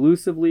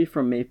exclusively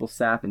from maple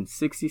sap and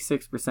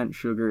 66%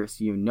 sugar,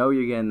 so you know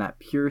you're getting that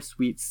pure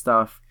sweet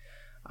stuff.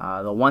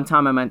 The one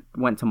time I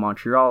went to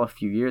Montreal a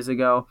few years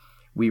ago,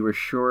 we were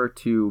sure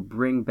to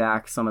bring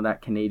back some of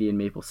that Canadian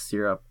maple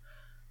syrup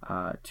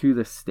to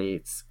the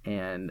States,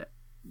 and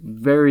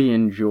very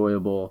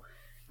enjoyable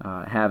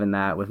having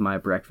that with my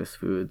breakfast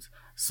foods.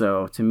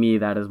 So to me,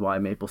 that is why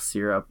maple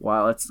syrup,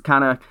 while it's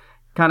kind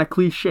of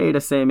cliche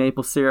to say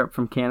maple syrup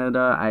from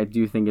Canada, I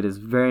do think it is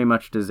very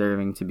much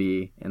deserving to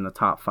be in the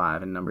top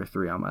 5 and number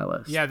 3 on my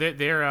list. Yeah,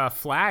 their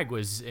flag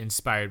was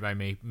inspired by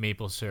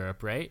maple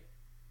syrup, right?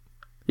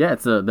 Yeah,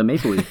 it's the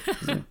maple leaf.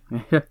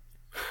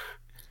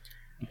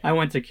 I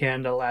went to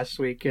Canada last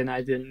week and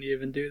I didn't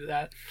even do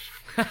that.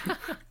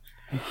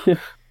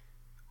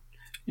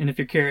 And if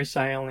you're curious,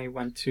 I only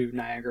went to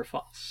Niagara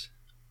Falls.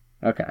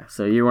 Okay,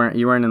 so you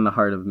weren't in the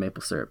heart of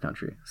maple syrup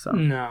country. So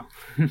no.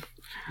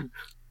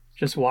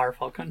 Just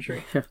waterfall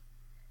country.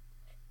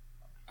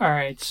 All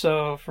right,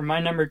 so for my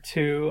number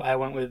 2, I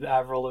went with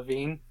Avril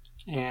Lavigne,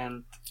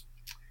 and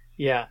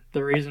yeah,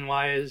 the reason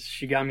why is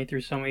she got me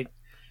through so many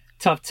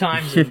tough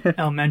times in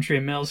elementary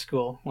and middle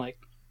school. Like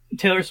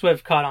Taylor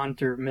Swift caught on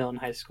through middle and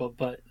high school,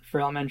 but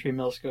for elementary and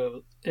middle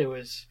school, it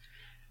was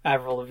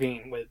Avril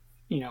Lavigne with,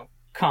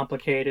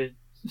 Complicated,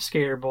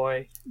 Skater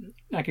Boy.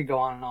 I could go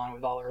on and on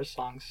with all of her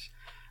songs.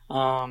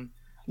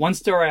 One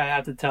story I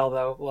have to tell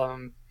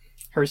though.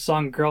 Her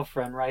song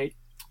Girlfriend, right?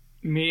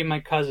 Me and my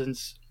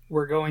cousins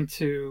were going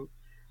to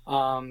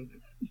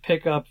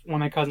pick up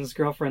one of my cousin's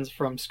girlfriends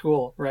from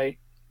school, right?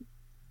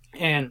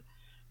 And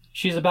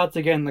she's about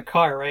to get in the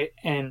car, right?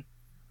 And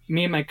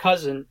me and my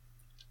cousin,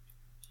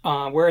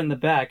 we're in the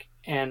back,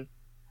 and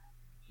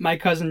my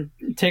cousin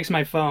takes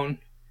my phone,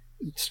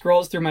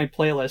 scrolls through my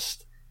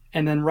playlist,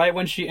 and then right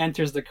when she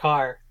enters the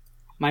car,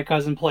 my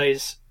cousin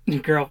plays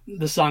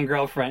the song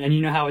Girlfriend, and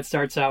you know how it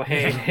starts out,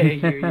 hey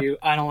you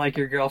I don't like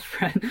your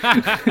girlfriend.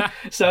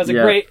 So it was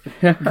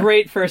a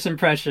great first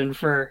impression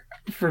for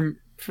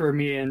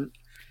me and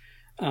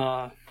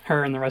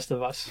her and the rest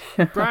of us.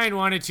 Brian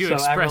wanted to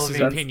express his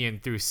opinion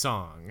through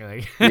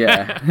song.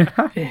 Yeah.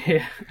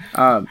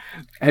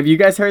 Have you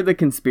guys heard the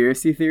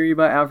conspiracy theory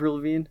about Avril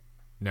Lavigne?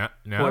 No.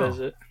 What is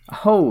it?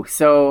 Oh,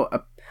 so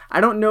I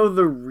don't know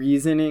the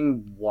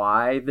reasoning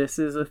why this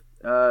is a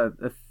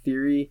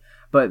theory,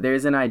 but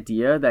there's an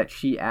idea that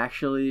she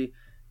actually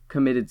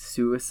committed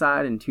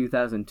suicide in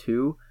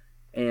 2002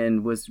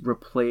 and was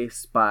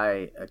replaced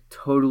by a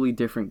totally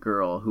different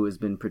girl who has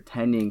been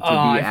pretending to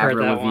be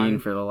Avril Lavigne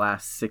for the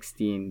last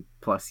 16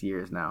 plus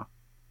years now.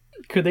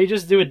 Could they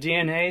just do a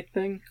DNA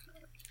thing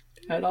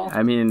at all?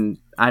 I mean,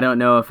 I don't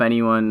know if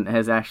anyone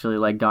has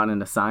actually gone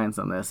into science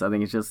on this. I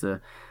think it's just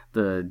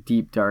the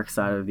deep dark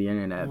side of the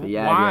internet. But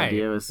yeah, why? The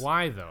idea was...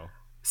 Why though?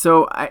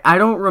 So I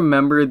don't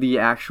remember the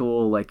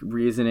actual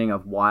reasoning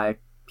of why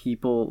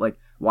people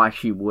why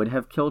she would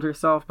have killed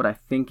herself, but I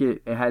think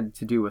it had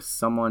to do with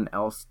someone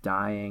else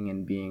dying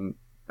and being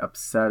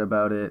upset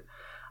about it.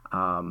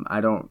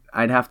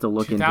 I'd have to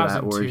look into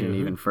that origin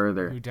even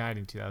further. Who died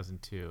in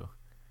 2002?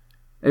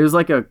 It was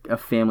a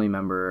family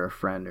member or a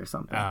friend or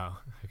something. Oh,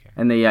 okay.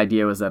 And the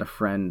idea was that a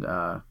friend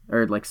or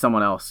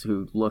someone else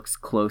who looks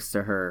close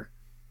to her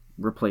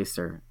replaced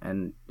her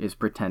and is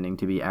pretending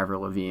to be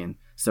Avril Lavigne,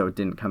 so it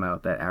didn't come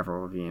out that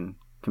Avril Lavigne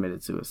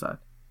committed suicide.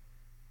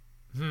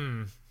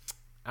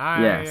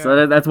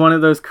 So that's one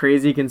of those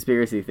crazy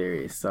conspiracy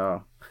theories.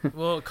 So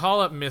we'll call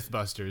up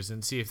Mythbusters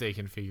and see if they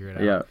can figure it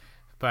out. Yeah.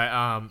 But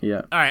all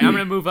right, I'm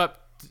gonna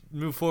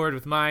move forward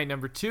with my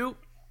number 2.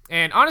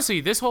 And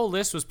honestly, this whole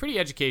list was pretty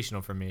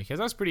educational for me because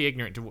I was pretty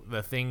ignorant to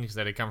the things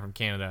that had come from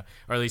Canada,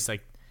 or at least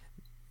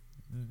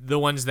the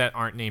ones that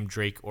aren't named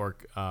Drake or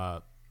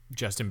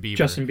Justin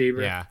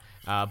Bieber. Yeah.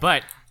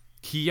 But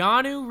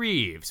Keanu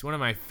Reeves, one of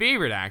my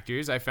favorite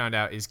actors, I found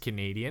out is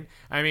Canadian.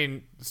 I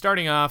mean,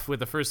 starting off with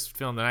the first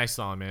film that I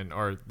saw him in,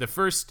 or the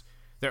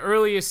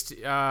earliest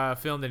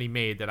film that he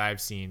made that I've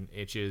seen,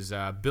 which is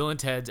Bill and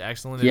Ted's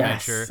Excellent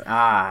Adventure.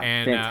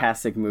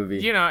 Fantastic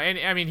movie. And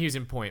I mean, he was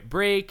in Point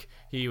Break.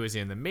 He was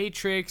in The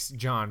Matrix,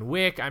 John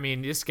Wick. I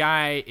mean, this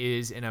guy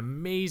is an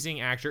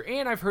amazing actor,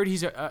 and I've heard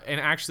he's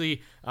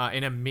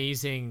an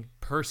amazing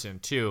person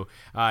too.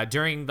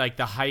 During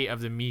the height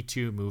of the Me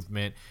Too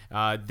movement,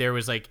 there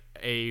was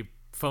a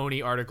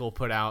phony article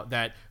put out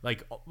that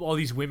like all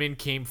these women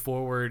came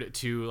forward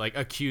to like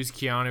accuse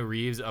Keanu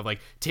Reeves of like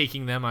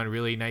taking them on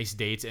really nice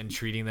dates and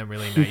treating them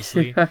really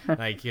nicely,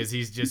 like because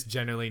he's just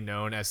generally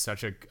known as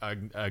such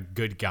a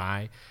good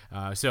guy.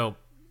 So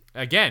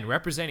again,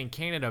 representing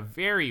Canada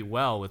very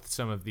well with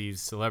some of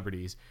these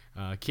celebrities.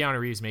 Keanu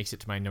Reeves makes it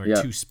to my number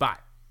 2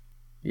 spot.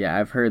 Yeah,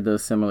 I've heard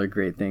those similar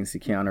great things to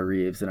Keanu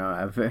Reeves, and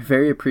I'm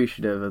very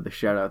appreciative of the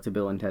shout out to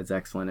Bill and Ted's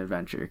Excellent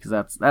Adventure, because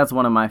that's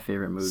one of my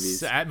favorite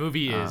movies. That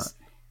movie is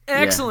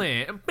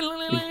excellent.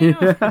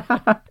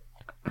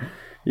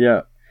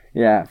 Yeah,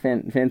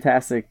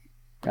 fantastic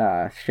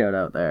shout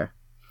out there.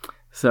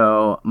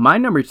 So my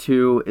number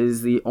 2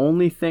 is the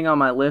only thing on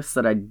my list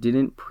that I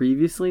didn't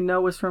previously know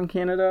was from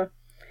Canada,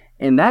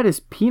 and that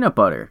is peanut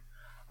butter.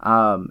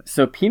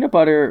 So peanut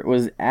butter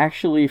was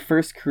actually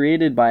first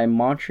created by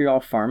Montreal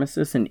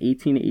pharmacists in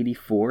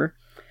 1884,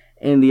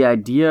 and the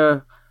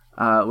idea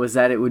was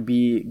that it would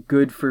be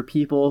good for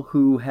people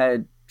who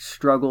had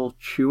struggle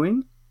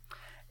chewing,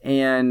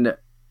 and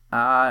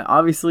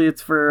obviously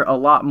it's for a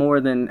lot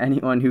more than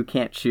anyone who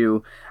can't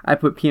chew. I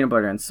put peanut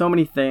butter in so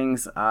many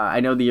things.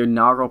 I know the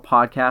inaugural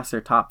podcast,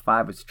 their top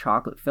 5 was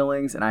chocolate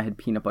fillings, and I had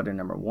peanut butter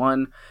number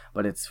 1,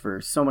 but it's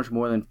for so much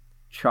more than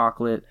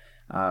chocolate.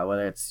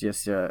 Whether it's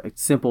just a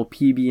simple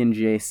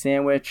PB&J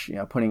sandwich,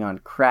 putting on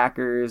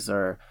crackers,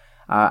 or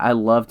I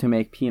love to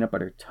make peanut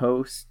butter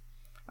toast.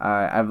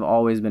 I've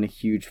always been a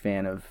huge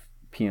fan of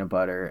peanut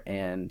butter,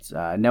 and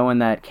knowing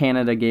that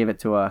Canada gave it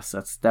to us,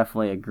 that's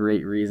definitely a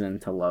great reason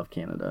to love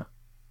Canada.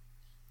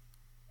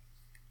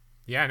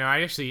 Yeah, no, I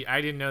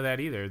didn't know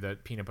that either,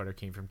 that peanut butter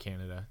came from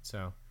Canada.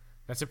 So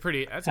that's a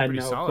pretty solid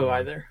clue one.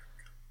 Either.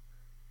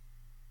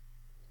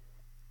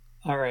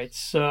 All right,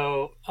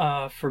 so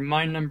for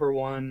my number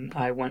 1,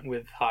 I went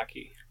with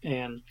hockey,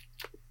 and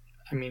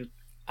I mean,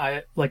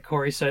 I like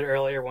Corey said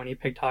earlier when he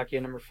picked hockey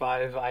at number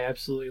 5. I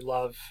absolutely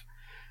love,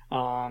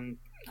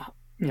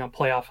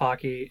 playoff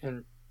hockey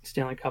and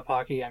Stanley Cup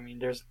hockey. I mean,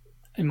 there's,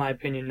 in my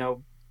opinion,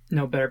 no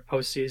better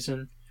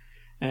postseason,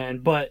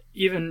 but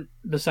even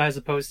besides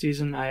the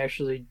postseason, I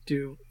actually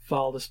do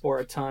follow the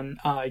sport a ton.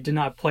 I did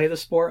not play the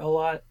sport a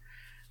lot.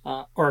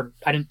 I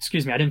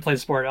didn't play the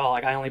sport at all.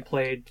 Like, I only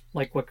played,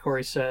 like what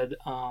Corey said,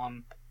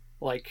 on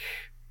the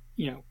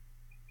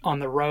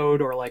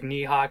road, or like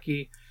knee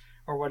hockey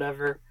or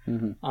whatever.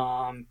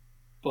 Mm-hmm.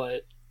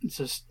 But it's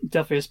just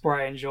definitely a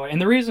sport I enjoy. And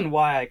the reason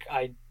why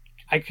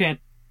I couldn't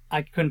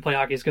play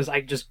hockey is because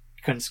I just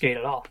couldn't skate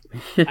at all.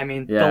 I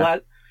mean,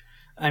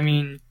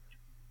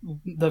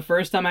 the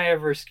first time I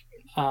ever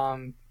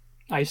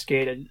ice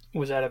skated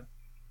was at a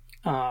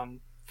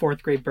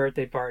 4th grade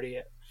birthday party,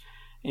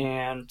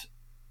 and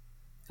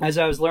as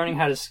I was learning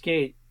how to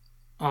skate,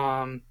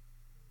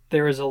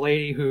 there was a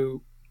lady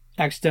who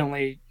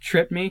accidentally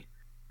tripped me,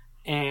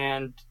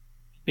 and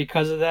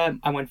because of that,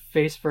 I went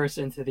face first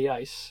into the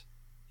ice,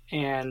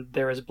 and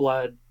there was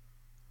blood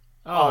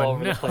all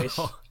over the place.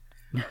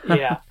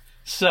 Yeah,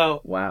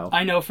 so wow.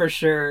 I know for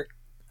sure,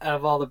 out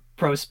of all the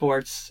pro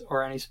sports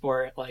or any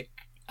sport, like,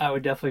 I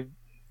would definitely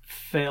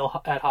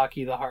fail at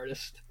hockey the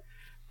hardest.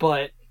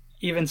 But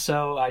even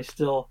so, I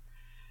still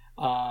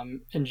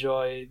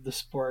enjoy the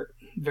sport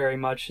very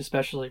much,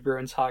 especially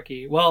Bruins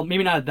hockey. Well,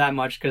 maybe not that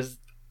much, because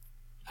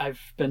I've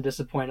been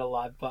disappointed a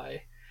lot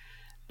by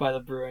the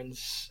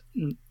Bruins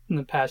in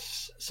the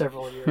past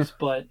several years.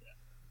 But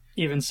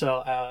even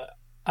so,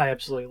 I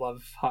absolutely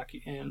love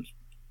hockey, and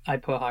I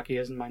put hockey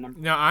as my number.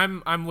 No,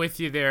 I'm with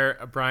you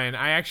there, Brian.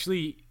 I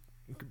actually,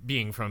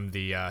 being from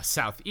the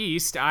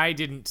southeast, I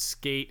didn't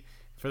skate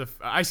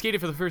I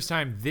skated for the first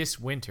time this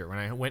winter when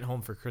I went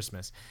home for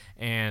Christmas,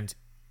 and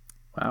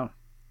wow.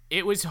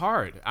 It was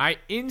hard. I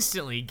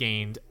instantly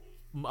gained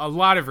a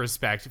lot of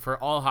respect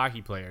for all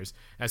hockey players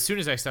as soon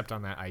as I stepped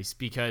on that ice,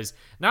 because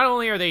not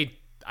only are they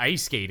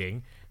ice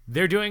skating,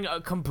 they're doing a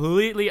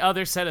completely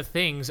other set of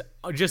things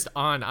just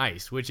on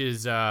ice, which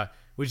is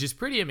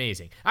pretty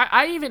amazing.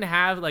 I even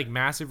have like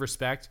massive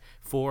respect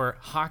for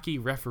hockey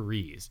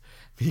referees,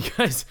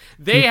 because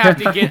they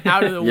have to get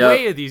out of the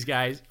way of these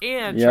guys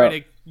and try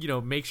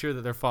to make sure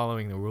that they're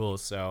following the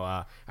rules. So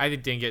I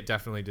think Dingett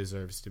definitely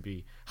deserves to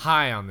be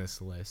high on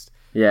this list.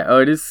 Yeah,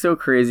 it is so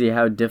crazy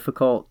how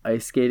difficult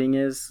ice skating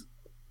is,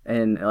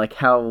 and like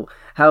how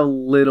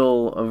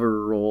little of a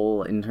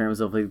role in terms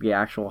of like the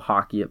actual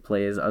hockey it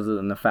plays, other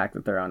than the fact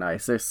that they're on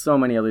ice. There's so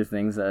many other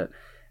things that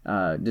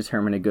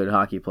determine a good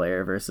hockey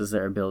player versus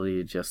their ability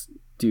to just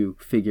do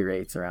figure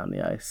eights around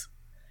the ice.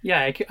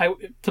 Yeah,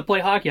 to play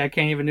hockey, I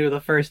can't even do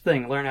the first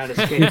thing, learn how to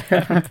skate.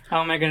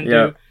 How am I going to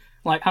do?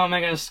 Like, how am I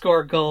going to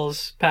score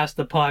goals, pass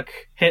the puck,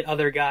 hit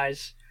other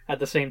guys at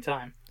the same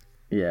time?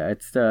 Yeah,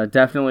 it's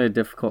definitely a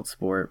difficult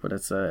sport, but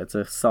it's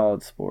a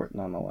solid sport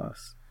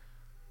nonetheless.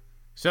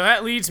 So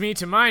that leads me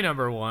to my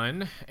number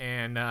 1,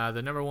 and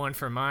the number 1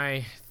 for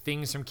my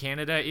things from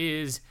Canada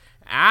is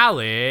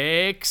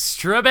Alex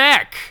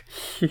Trebek,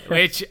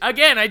 which,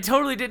 again, I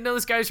totally didn't know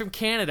this guy's from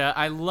Canada.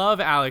 I love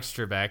Alex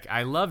Trebek.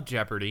 I love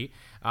Jeopardy.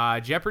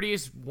 Jeopardy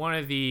is one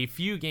of the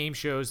few game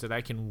shows that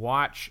I can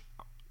watch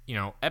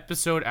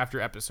episode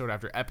after episode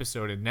after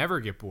episode and never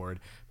get bored,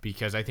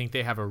 because I think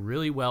they have a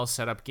really well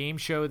set up game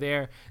show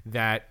there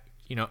that,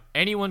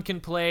 anyone can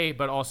play,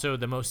 but also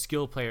the most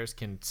skilled players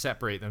can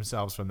separate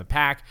themselves from the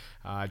pack.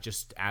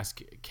 Just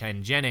ask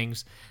Ken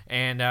Jennings.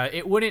 And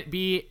it wouldn't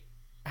be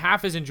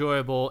half as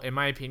enjoyable, in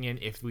my opinion,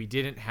 if we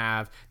didn't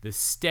have the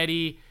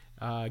steady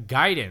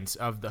guidance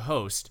of the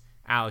host,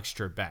 Alex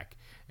Trebek.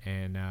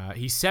 And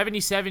he's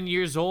 77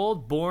 years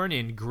old, born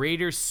in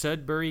Greater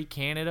Sudbury,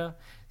 Canada.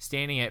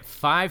 Standing at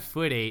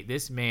 5'8",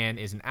 this man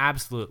is an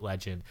absolute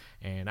legend,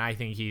 and I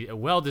think he's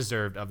well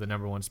deserved of the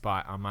number one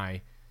spot on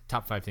my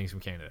top 5 things from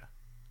Canada.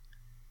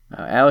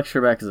 Alex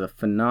Trebek is a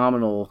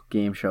phenomenal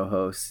game show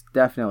host,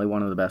 definitely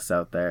one of the best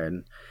out there,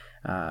 and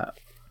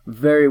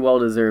very well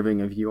deserving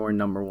of your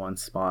number one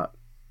spot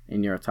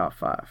in your top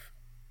 5.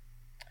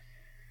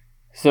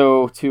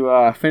 So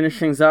to finish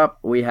things up,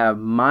 we have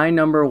my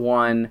number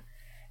one,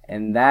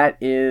 and that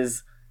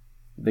is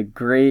the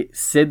great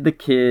Sid the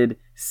Kid,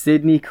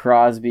 Sidney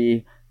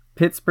Crosby,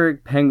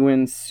 Pittsburgh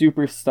Penguins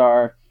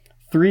superstar,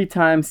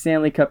 3-time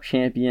Stanley Cup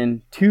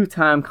champion,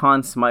 2-time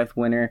Conn Smythe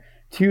winner,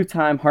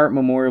 2-time Hart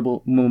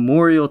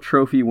Memorial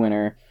Trophy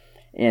winner,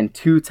 and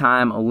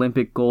 2-time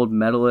Olympic gold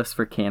medalist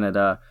for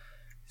Canada.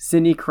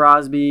 Sidney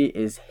Crosby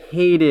is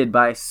hated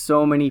by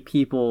so many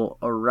people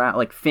around,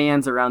 like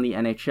fans around the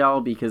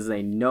NHL, because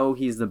they know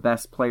he's the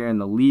best player in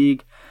the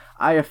league.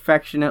 I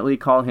affectionately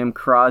call him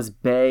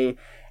Crosby.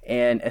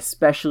 And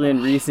especially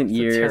in recent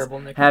years,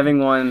 having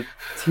won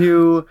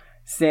 2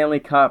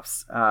 Stanley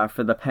Cups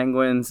for the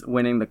Penguins,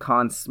 winning the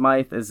Conn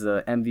Smythe as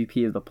the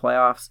MVP of the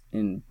playoffs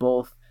in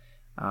both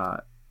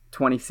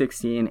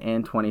 2016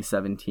 and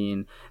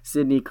 2017.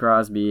 Sidney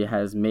Crosby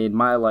has made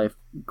my life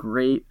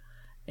great,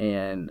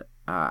 and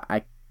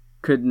I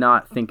could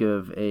not think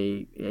of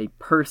a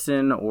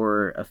person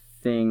or a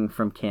thing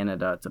from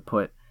Canada to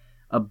put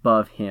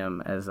above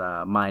him as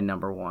my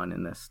number one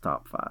in this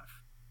top 5.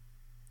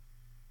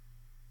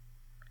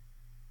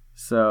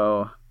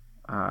 So,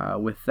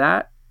 with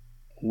that,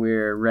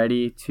 we're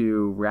ready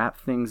to wrap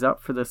things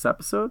up for this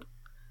episode.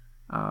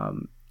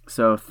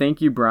 So,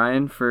 thank you,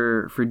 Brian,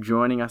 for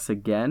joining us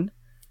again.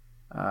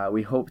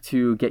 We hope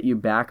to get you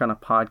back on a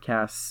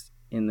podcast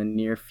in the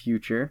near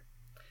future.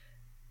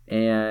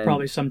 And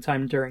probably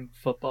sometime during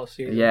football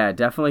season. Yeah,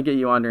 definitely get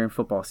you on during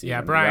football season. Yeah,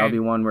 Brian. That'll be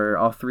one where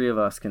all 3 of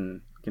us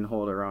can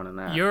hold our own in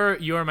that.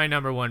 You're my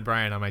number one,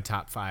 Brian, on my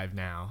top 5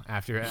 now,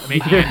 after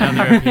making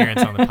another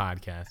appearance on the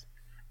podcast.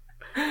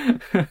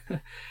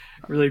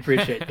 Really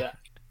appreciate that.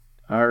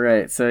 All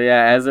right, so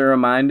yeah, as a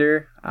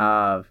reminder,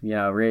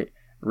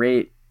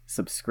 rate,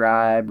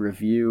 subscribe,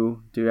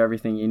 review, do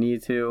everything you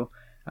need to.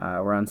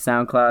 We're on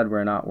SoundCloud.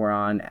 We're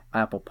on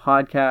Apple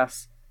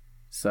Podcasts.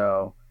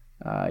 So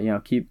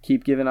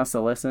keep giving us a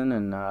listen,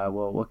 and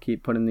we'll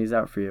keep putting these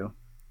out for you.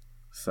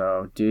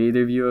 So, do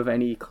either of you have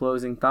any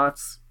closing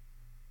thoughts?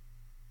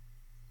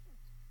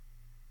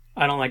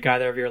 I don't like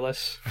either of your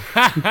lists.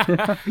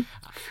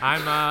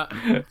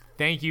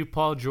 Thank you,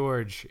 Paul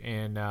George,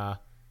 and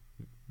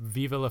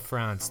Vive la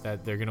France,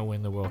 that they're going to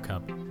win the World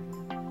Cup.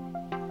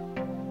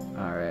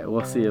 All right,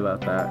 we'll see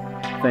about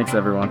that. Thanks,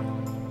 everyone.